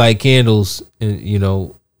likes to light candles,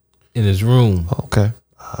 in his room Okay.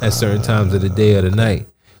 at certain times of the day or the night.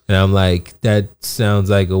 And I'm like, that sounds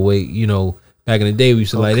like a way. Back in the day we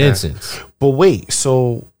used to light Okay. incense. But wait,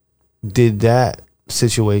 so did that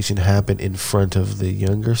situation happen in front of the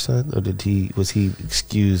younger son, or was he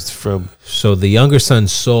excused from? So the younger son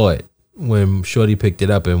saw it when Shorty picked it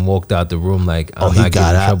up and walked out the room like, I'm not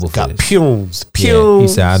getting in trouble for this. Pumes. Yeah, he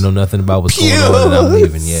said, I know nothing about what's going on and I'm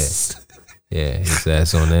leaving. Yeah, he said,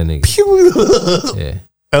 that's on that nigga. Pumes. Yeah,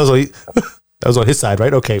 That was on his side,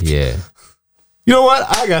 right? Okay. yeah, You know what?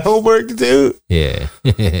 I got homework to do. yeah,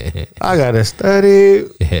 I gotta study.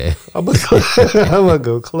 yeah. I'm gonna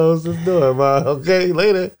go close the door, man. Okay,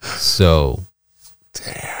 later. So,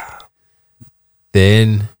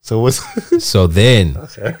 then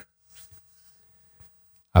Okay.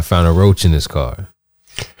 I found a roach in his car.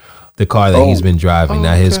 The car that he's been driving,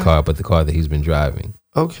 not his okay. car, but the car that he's been driving.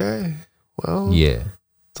 Okay. Well. Yeah.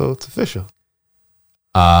 So it's official.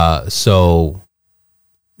 So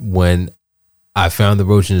when I found the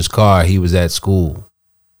roach in his car, he was at school.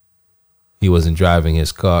 He wasn't driving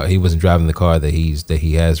his car. He wasn't driving the car that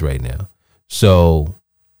he has right now. So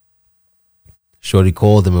Shorty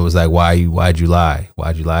called him and was like, why'd you lie?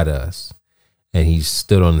 Why'd you lie to us? And he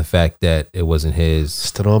stood on the fact that it wasn't his.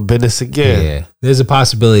 Stood on business again. Yeah. There's a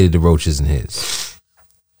possibility the roach isn't his.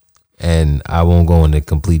 And I won't go into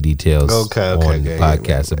complete details on the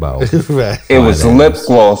podcast about Right. It was lip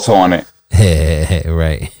gloss on it.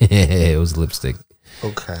 right. It was lipstick.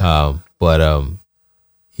 Okay.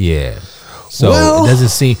 Yeah. So Well-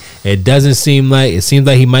 it doesn't seem like it seems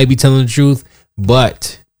like he might be telling the truth,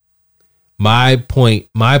 but my point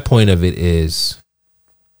of it is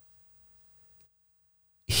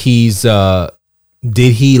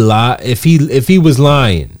did he lie? If he was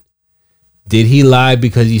lying, did he lie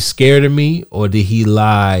because he's scared of me, or did he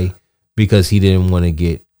lie because he didn't want to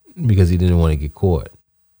get caught?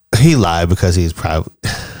 He lied because he's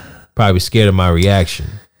Probably scared of my reaction.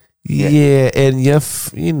 Yeah, and your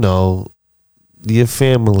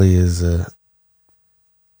family is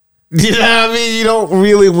you know what I mean? You don't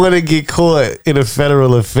really want to get caught in a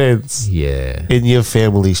federal offense Yeah. in your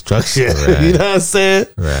family structure. Right. You know what I'm saying?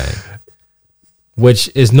 Right. Which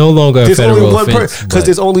is no longer a There's only federal one offense. because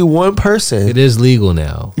there's only one person. It is legal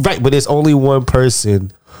now. Right, but there's only one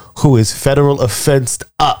person who is federal offensed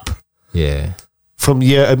up Yeah. from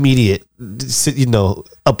your immediate,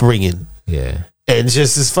 upbringing. Yeah. And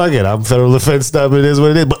just as fuck it, I'm federal offense up. It is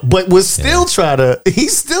what it is. But we'll still he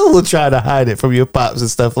still will try to hide it from your pops and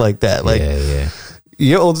stuff like that. Like yeah.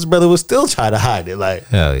 your oldest brother will still try to hide it. Like,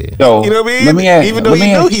 Hell yeah. So you know what I mean? Let me ask, Even though let me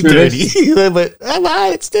you know ask he's you dirty, this. but I'm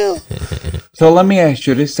hide it still. So let me ask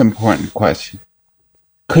you this important question: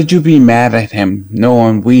 could you be mad at him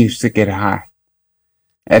knowing we used to get high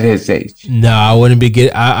at his age? No, I wouldn't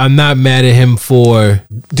be I'm not mad at him for.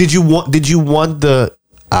 Did you want the?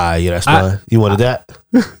 Yeah, that's fine. You wanted that.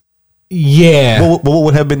 Yeah. But what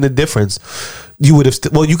would have been the difference? You would have.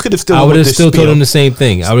 You could have still. I would have went still the told spiel. him the same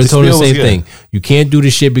thing. I would have The told him the spiel was same good. thing. You can't do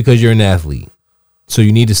this shit because you're an athlete. So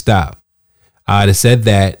you need to stop. I'd have said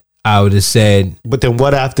that. I would have said. But then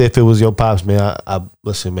what after if it was your pops, man? I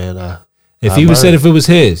listen, man. If I he would said burned. if it was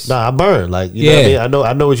his. Nah, I burned. Like, you know what I mean?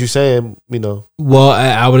 I know what you're saying, Well,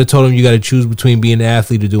 I would have told him you got to choose between being an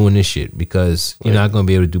athlete or doing this shit because you're not going to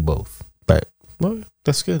be able to do both. Right. Well,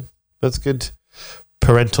 that's good. That's good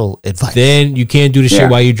parental advice. Then you can't do the shit Yeah.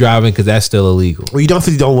 while you're driving because that's still illegal. Well, you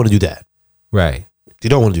definitely don't want to do that. Right. You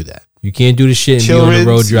don't want to do that. You can't do the shit and be on Children, the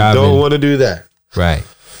road you driving. don't want to do that. Right.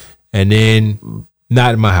 And then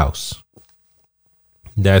not in my house.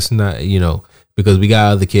 That's not, because we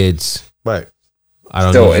got other kids. Right. I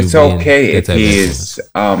don't So know. it's you being okay that if type of he influence. is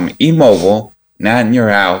immobile, not in your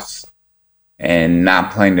house, and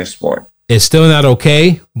not playing the sport. It's still not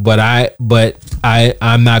okay, but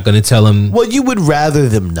I'm not going to tell him. Well, you would rather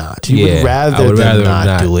them not. You Yeah, would rather I would them rather not,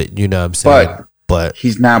 not. do it. You know what I'm saying? But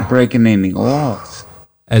He's not breaking any laws.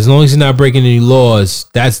 As long as he's not breaking any laws,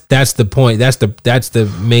 that's the point. That's the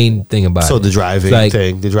main thing about so it. the driving Like,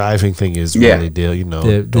 thing, is Yeah. really a deal.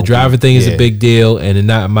 The Don't driver be- thing is yeah. a big deal, and it's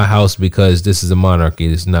not in my house because this is a monarchy.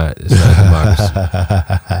 It's not democracy.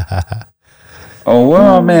 Oh, where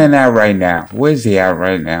our man at right now? Where's he at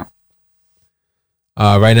right now?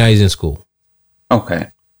 Right now he's in school. Okay.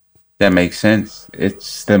 That makes sense.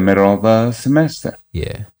 It's the middle of the semester.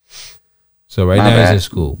 Yeah. So right My now he's bad. in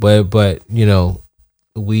school, but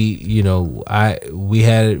we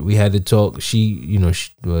had to talk.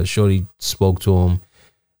 Shorty spoke to him.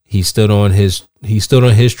 He stood on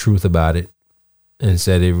his truth about it, and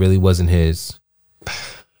said it really wasn't his.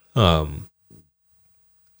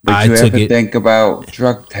 But I you took ever it. think about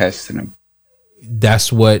drug testing them?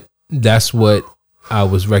 That's what I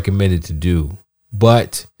was recommended to do.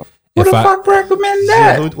 But Who the fuck recommend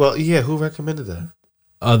that? Who recommended that?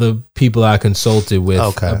 other people I consulted with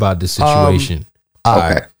about the situation. All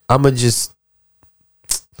right. I'm going to just,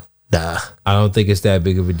 nah. I don't think it's that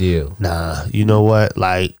big of a deal. Nah. You know what?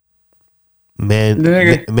 Like, man, he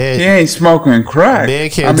ain't smoking crack. Man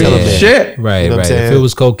can't tell him shit. Right, You know what I'm right. saying? If it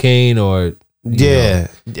was cocaine or anything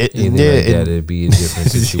like that, it'd be a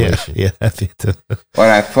different situation. Yeah, I think too. Or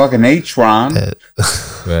that fucking H-Ron.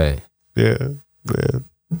 Right. Yeah.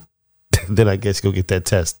 Then I guess go get that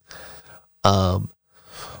test.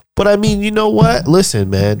 But I mean, you know what? Listen,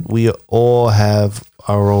 man, we all have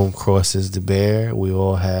our own crosses to bear. We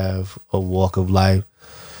all have a walk of life.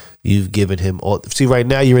 You've given him all. See, right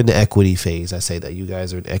now you're in the equity phase. I say that you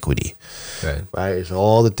guys are in equity, right? It's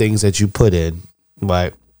all the things that you put in,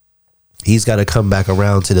 right? He's got to come back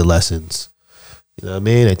around to the lessons. You know what I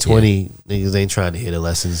mean? At 20, niggas ain't trying to hear the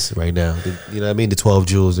lessons right now. You know what I mean? The 12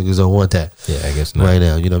 jewels, niggas don't want that. Yeah, I guess not. Right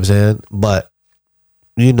now, you know what I'm saying? But,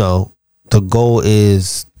 you know, the goal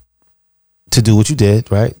is to do what you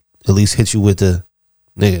did, right? At least hit you with the,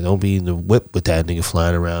 nigga, don't be in the whip with that nigga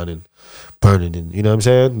flying around and burning. And you know what I'm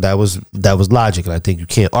saying? That was logic. And I think you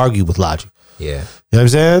can't argue with logic. Yeah. You know what I'm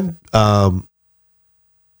saying?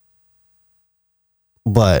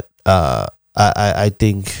 But I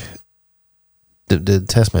think the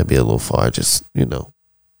test might be a little far. Just, you know,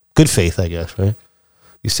 good faith, I guess, right?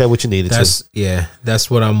 You said what you needed to. Yeah,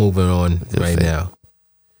 that's what I'm moving on right now.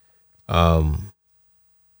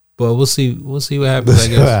 But we'll see what happens, I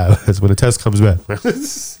guess. That's when the test comes back.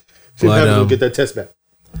 We'll get that test back.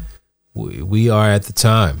 We are at the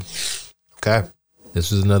time. Okay.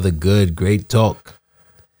 This was another great talk.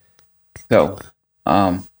 So,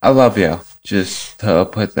 I love y'all. Just to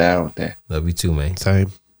put that out there. Love you too, man.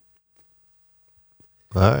 Same.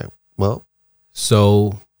 All right. Well,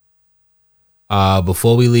 so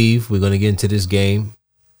before we leave, we're gonna get into this game.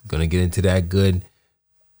 We're gonna get into that good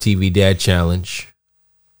TV Dad Challenge.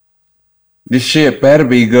 This shit better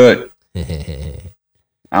be good.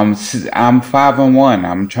 I'm 5-1.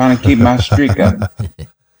 I'm trying to keep my streak up.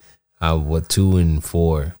 I'm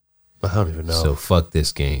 2-4. I don't even know. So fuck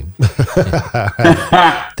this game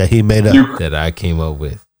that he made up. That I came up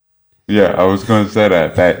with. Yeah, I was gonna say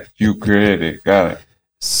that you created. Got it.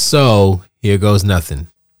 So here goes nothing.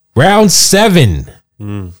 Round 7.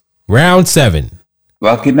 Round 7.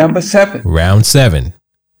 Lucky number 7. Round 7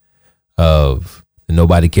 of the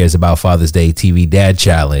Nobody Cares About Father's Day TV Dad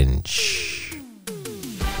Challenge.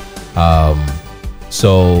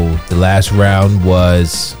 So the last round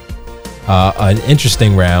was an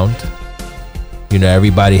interesting round. You know,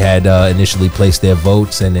 everybody had initially placed their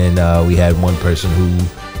votes, and then we had one person who,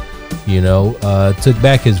 you know, took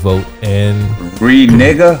back his vote and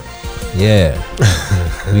re-nigga. Yeah,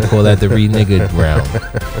 we call that the re-nigga round.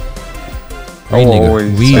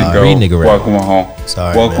 Re-nigga round. Welcome home.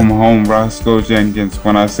 Sorry, welcome man. home, Roscoe Jenkins.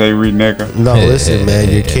 When I say re-nigga, no, listen, man.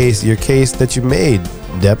 Your case that you made,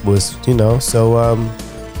 Depp, was, you know, so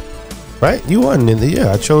right, you won.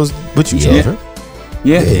 I chose what you chose, right?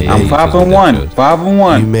 Yeah, I'm 5-1.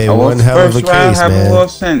 5-1. You made one hell of a case,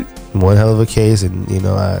 man. One hell of a case, and you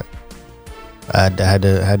know, I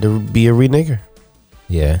had to be a re-nigger.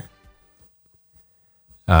 Yeah.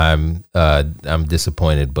 I'm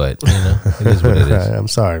disappointed, but you know, it is what it is. I'm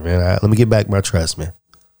sorry, man. Let me get back my trust, man.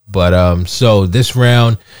 But so this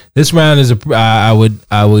round is I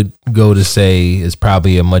would go to say is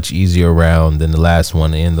probably a much easier round than the last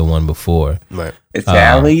one and the one before. Right. It's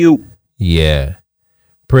alley-oop. Yeah.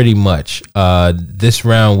 Pretty much. This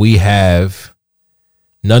round we have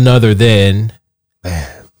none other than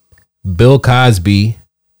Bill Cosby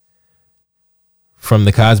from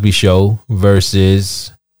The Cosby Show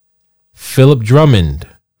versus Philip Drummond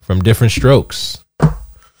from Different Strokes.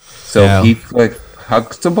 So now, Heath like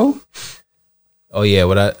Huxtable? Oh yeah,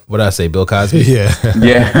 what I say, Bill Cosby? Yeah.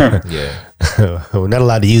 We're not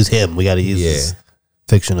allowed to use him. We got to use his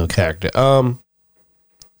fictional character.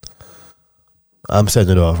 I'm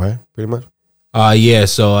setting it off, right? Pretty much. Yeah.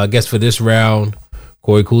 So I guess for this round,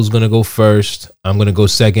 Corey Cool's gonna go first. I'm gonna go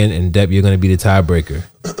second, and Depp, you're gonna be the tiebreaker.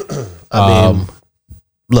 I mean,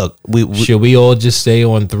 look, we should we all just stay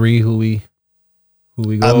on 3? Who we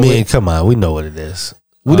go? I mean, come on, we know what it is.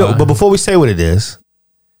 We know, but before we say what it is,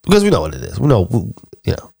 because we know what it is, we know,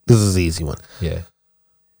 you know, this is the easy one. Yeah.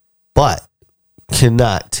 But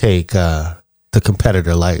cannot take the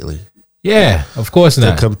competitor lightly. Yeah, of course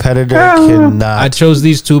not. The competitor cannot. I chose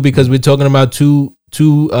these two because we're talking about two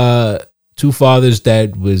fathers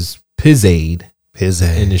that was pizzade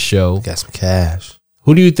in the show. Got some cash. Who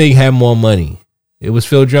Who do you think had more money? It was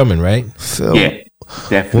Phil Drummond, right? Phil. Yeah,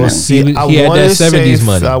 definitely. Well, see, He I had wanna that 70s say,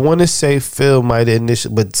 money. I want to say Phil might have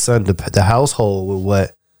initially, but son, the household with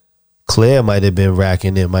what Claire might have been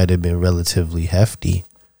racking in might have been relatively hefty.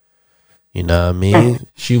 You know what I mean?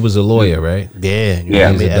 She was a lawyer, right? Yeah, you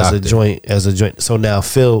Yeah. know what I mean? He's a As a joint. So now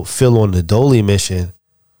Phil on the Dolly mission.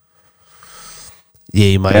 Yeah,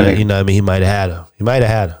 he might. Yeah. You know what I mean? He might have had her. He might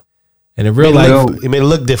have had her. And in real life, Phil- He made it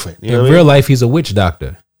look different. You know in what I real mean? life, he's a witch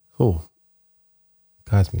doctor. Who?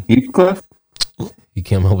 Cosme. Heathcliff? He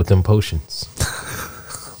came up with them potions.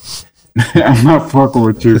 I'm not fucking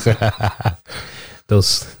with you.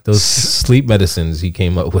 Those sleep medicines he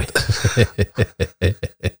came up with.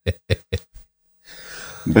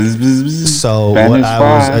 So Spanish what I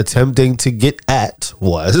was fly. attempting to get at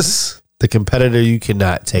was the competitor you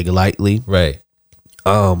cannot take lightly. Right.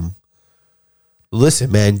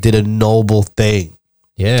 Listen, man, did a noble thing.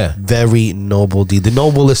 Yeah. Very noble deed. The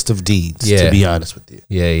noblest of deeds, Yeah. to be honest with you.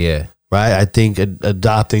 Yeah. Yeah. Right? I think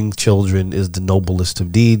adopting children is the noblest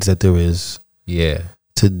of deeds that there is Yeah.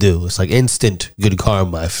 to do. It's like instant good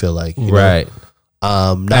karma, I feel like. you know? Right.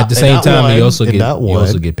 Not, At the and same not time, one, you also and not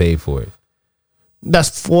one. get paid for it.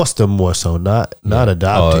 That's forced them more so, not Oh,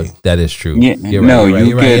 adopting. that is true. Yeah, You're no, right, you're right, you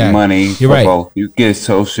you're right, get yeah. money You're for right. both. You get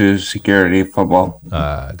Social Security for both.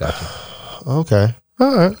 Gotcha. Okay.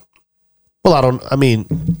 All right. Well,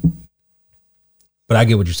 But I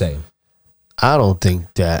get what you're saying. I don't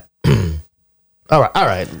think that. All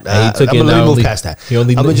right. And he took I'm in gonna not move only, past that. He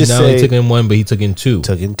only, I'm gonna he just not only say took in one, but he took in two.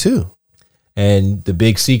 took in two. And the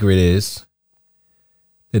big secret is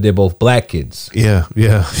that they're both black kids. Yeah.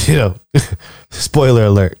 You know, spoiler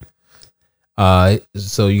alert.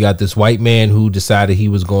 So you got this white man who decided he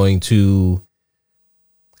was going to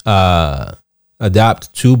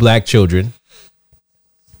adopt two black children.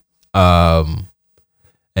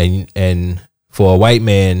 And for a white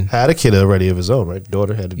man, Had a kid already of his own, right?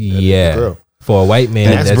 Daughter had a yeah, girl. for a white man,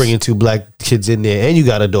 And that's bringing two black kids in there, and you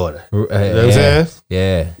got a daughter. you know what I'm saying?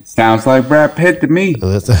 Yeah. Sounds like Brad Pitt to me.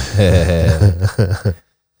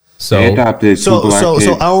 So They adopted two So black kids.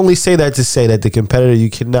 I only say that to say that the competitor, you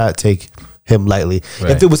cannot take him lightly.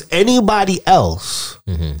 Right. If there was anybody else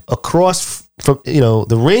across from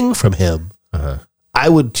the ring from him, I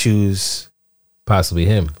would choose. possibly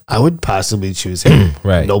him. I would possibly choose him.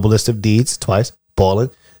 Right. Noblest of deeds, twice, balling.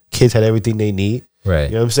 Kids had everything they need. Right.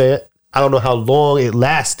 You know what I'm saying? I don't know how long it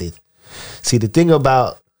lasted. See, the thing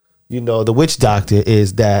about, the witch doctor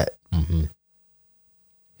is that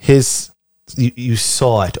you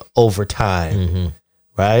saw it over time.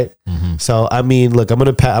 Right? So, I mean, look, I'm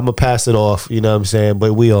going to pass it off, you know what I'm saying?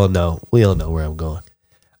 But we all know where I'm going.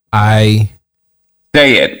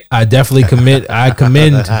 Say it. I definitely commend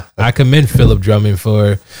Philip Drummond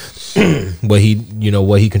for what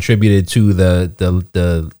he contributed to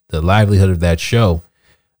the livelihood of that show.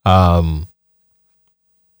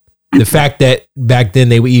 The fact that back then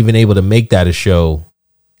they were even able to make that a show,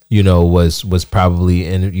 was probably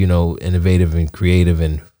innovative and creative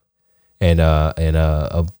and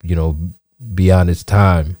beyond its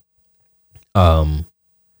time. Because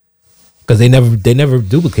they never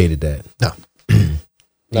duplicated that.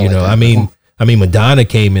 No. I mean Madonna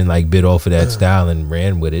came and like bit off of that style and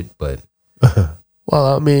ran with it, but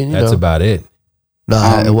Well, I mean, that's about it.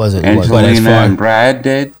 No, it wasn't. It wasn't. But as Angelina far- and Brad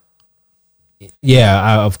did.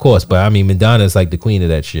 Yeah, of course, but I mean Madonna's like the queen of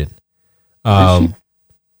that shit.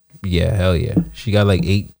 Yeah, hell yeah. She got like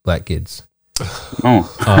 8 black kids.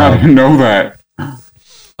 Oh, I didn't know that.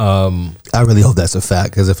 I really hope that's a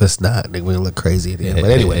fact, because if it's not, they're going to look crazy at the end.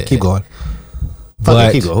 But anyway, keep going.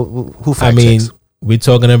 But Keep going. Who fact I mean, checks? we're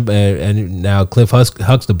talking about, and now Cliff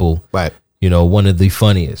Huxtable, Right. one of the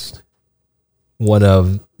funniest, one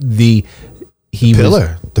of the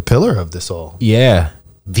The pillar of this all. Yeah,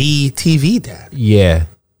 The TV dad. yeah,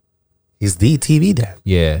 He's the TV dad.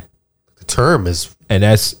 yeah, The term is and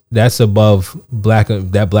that's above black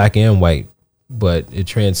and white, but it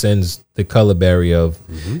transcends the color barrier of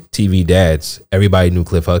TV dads. Everybody knew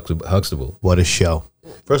Cliff Huxtable. what a show.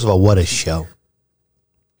 First of all, what a show.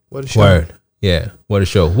 What a show. Word, yeah, what a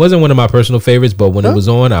show. Wasn't one of my personal favorites, but when it was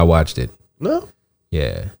on, I watched it. No.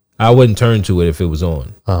 Yeah, I wouldn't turn to it if it was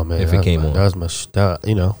on. Oh man, If it came on. that was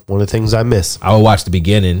one of the things I miss. I would watch the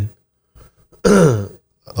beginning. Oh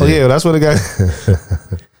yeah, that's what it got.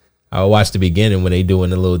 I would watch the beginning when they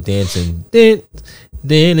doing the little dancing.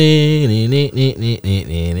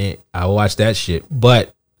 I would watch that shit,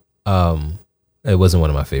 but it wasn't one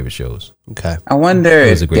of my favorite shows. Okay. I wonder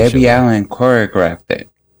It was if a great Debbie show. Allen choreographed it.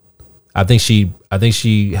 I think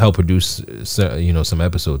she helped produce some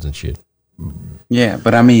episodes and shit. Yeah,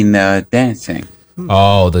 but I mean dancing.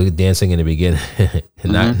 Oh, the dancing in the beginning,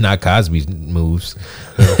 not Cosby's moves.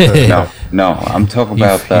 No, I'm talking He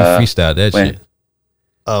about freestyled that when- shit.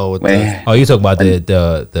 Oh, with when, Oh, you talking about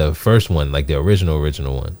the first one, like the original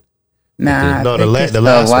one? nah, no, I the think la- it's the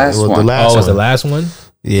last one. Well, the one. last Oh, it was the one. last one?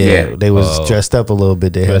 Yeah, they was Oh. dressed up a little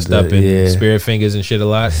bit. They Dressed had up in yeah. spirit fingers and shit a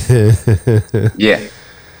lot. Yeah.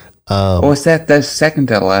 Or was that the second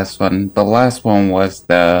to last one? The last one was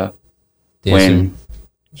the Dancing. when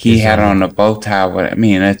he had on a bow tie,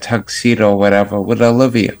 a tuxedo or whatever with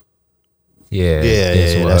Olivia. Yeah, Yeah,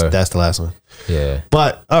 dancing with her. that's the last one. Yeah.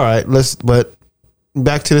 But all right, but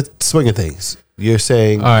back to the swing of things. You're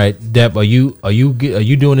saying All right, Dep, are you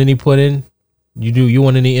doing any put in? You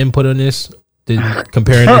want any input on this?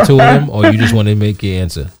 Comparing the two of them, or you just want to make your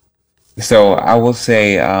answer? So I will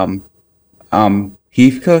say,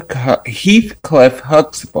 Heathcliff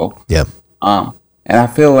Huxtable. yeah, And I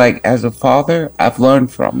feel like as a father, I've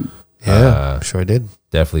learned from him. yeah, I'm sure I did.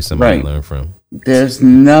 Definitely somebody Right. to learn from. There's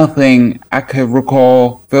nothing I could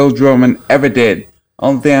recall Phil Drummond ever did.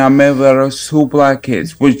 Only thing I remember was Two Black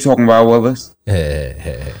Kids. What you talking about, Willis?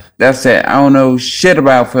 That's it. I don't know shit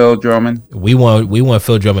about Phil Drummond. we want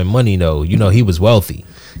Phil Drummond money though. You know he was wealthy.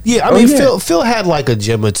 Yeah, I mean Phil had like a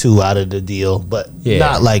gem or two out of the deal, but Yeah.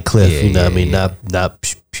 not like Cliff. Yeah, you know what I yeah, mean? yeah.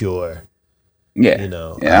 Not pure. Yeah. You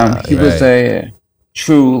know, He was a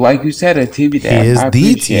true, like you said, a TV He dad. is I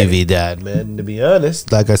the appreciate TV it. dad, man. To be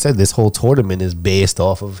honest, like I said, this whole tournament is based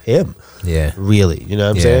off of him. Yeah, Really, you know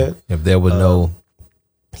what I'm yeah. saying? If there was no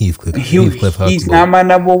Heathcliff He's Huxtable. not my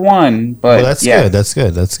number one, but Well, that's yeah. good. That's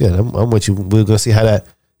good. That's good. I'm with you. We're gonna see how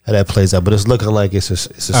that plays out, but it's looking like it's a All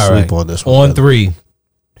sweep right. on this one. On brother. 3.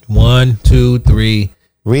 1, 2, 3.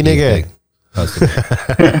 Renegade.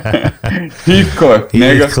 Heathcliff,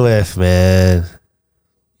 nigga. Heathcliff, man.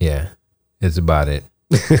 Yeah, it's about it.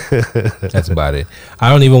 That's about it. I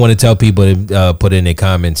don't even want to tell people to put in their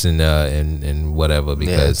comments and whatever Yeah,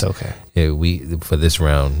 because it's okay. we for this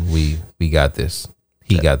round we got this.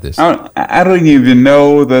 He got this. I don't even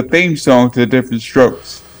know the theme song to Different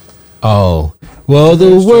Strokes. Oh, well,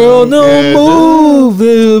 the world don't move.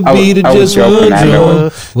 The I was- beat of I was just joking, one I know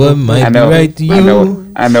drum. What might I be know right it. to you I know it.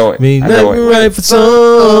 I know it. may I not know be it. right for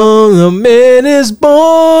some. A man is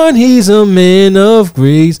born. He's a man of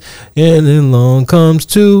grace, and then along comes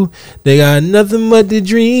two. They got nothing but the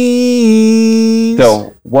dreams.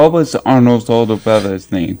 So, what was Arnold's older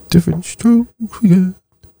brother's name? Different strokes, yeah.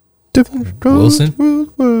 Different strokes.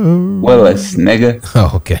 Wilson? Willis, nigga.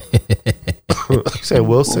 Oh, okay. You said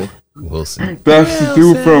Wilson. Wilson. That's the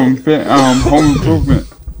dude from Home Improvement.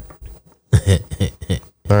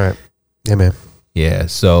 All right. Yeah, man. Yeah.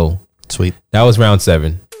 So Sweet. that was round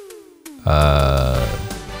 7.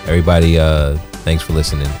 Everybody, thanks for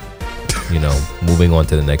listening. You know, moving on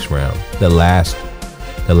to the next round. The last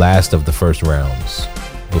of the first rounds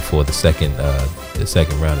before the second round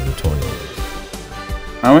of the tournament.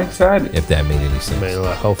 I'm excited. If that made any sense. Man,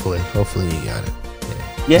 hopefully you got it.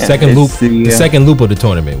 Yeah, Second loop. it's The second loop of the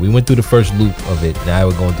tournament. We went through the first loop of it. Now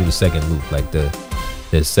we're going through the second loop, like the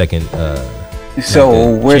second. So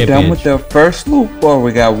like the we're done with championship. the first loop, or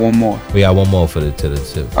we got one more? We got one more for the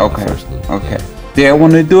Okay. first loop. Okay. Do I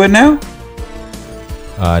want to do it now?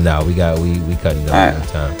 Yeah. No, we cutting it Alright. all the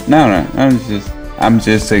time. No. I'm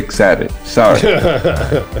just excited. Sorry.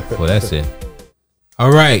 Well, that's it.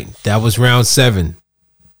 All right, that was round 7,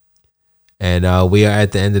 and we are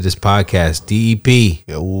at the end of this podcast. DEP.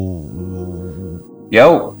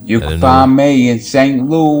 Yo, you I don't can find me in St.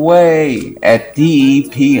 Louis at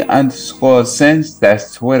DEP_sense.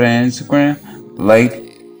 That's Twitter and Instagram.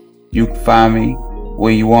 Like, you can find me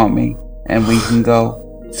where you want me, and we can go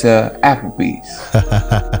to Applebee's.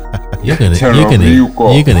 You're gonna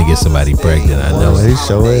get somebody pregnant. I know. Oh, he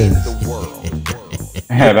sure is.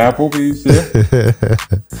 At Applebee's, yeah.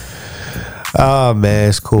 Oh man,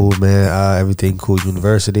 it's cool, man. Everything cool.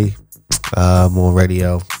 University. I'm on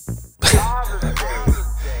radio.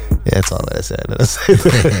 Yeah, that's all I said.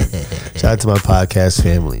 Shout out to my podcast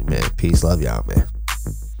family, man. Peace, love y'all, man.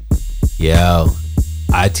 Yo,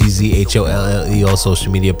 ITZHOLLE on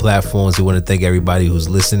social media platforms. We want to thank everybody who's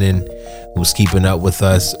listening, who's keeping up with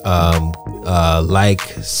us. Like,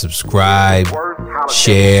 subscribe,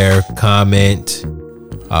 share, comment,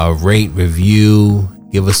 rate, review.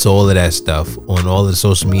 Give us all of that stuff on all the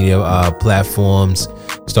social media platforms,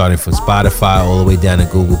 starting from Spotify all the way down to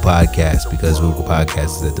Google Podcasts, because Google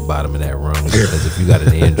Podcasts is at the bottom of that rung. Because if you got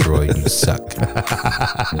an Android, you suck.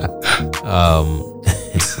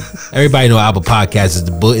 Everybody know Apple Podcasts is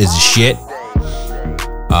the shit.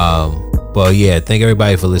 But yeah, thank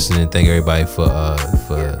everybody for listening. Thank everybody for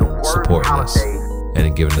supporting us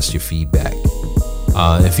and giving us your feedback.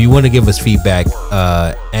 If you want to give us feedback,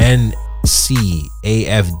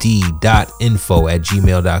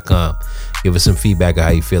 ncafd.info@gmail.com. Give us some feedback on how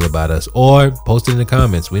you feel about us, or post it in the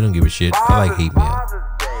comments. We don't give a shit. I like hate mail.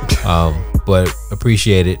 But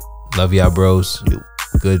appreciate it. Love y'all, bros.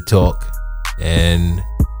 Good talk. And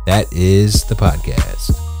that is the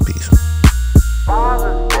podcast. Peace.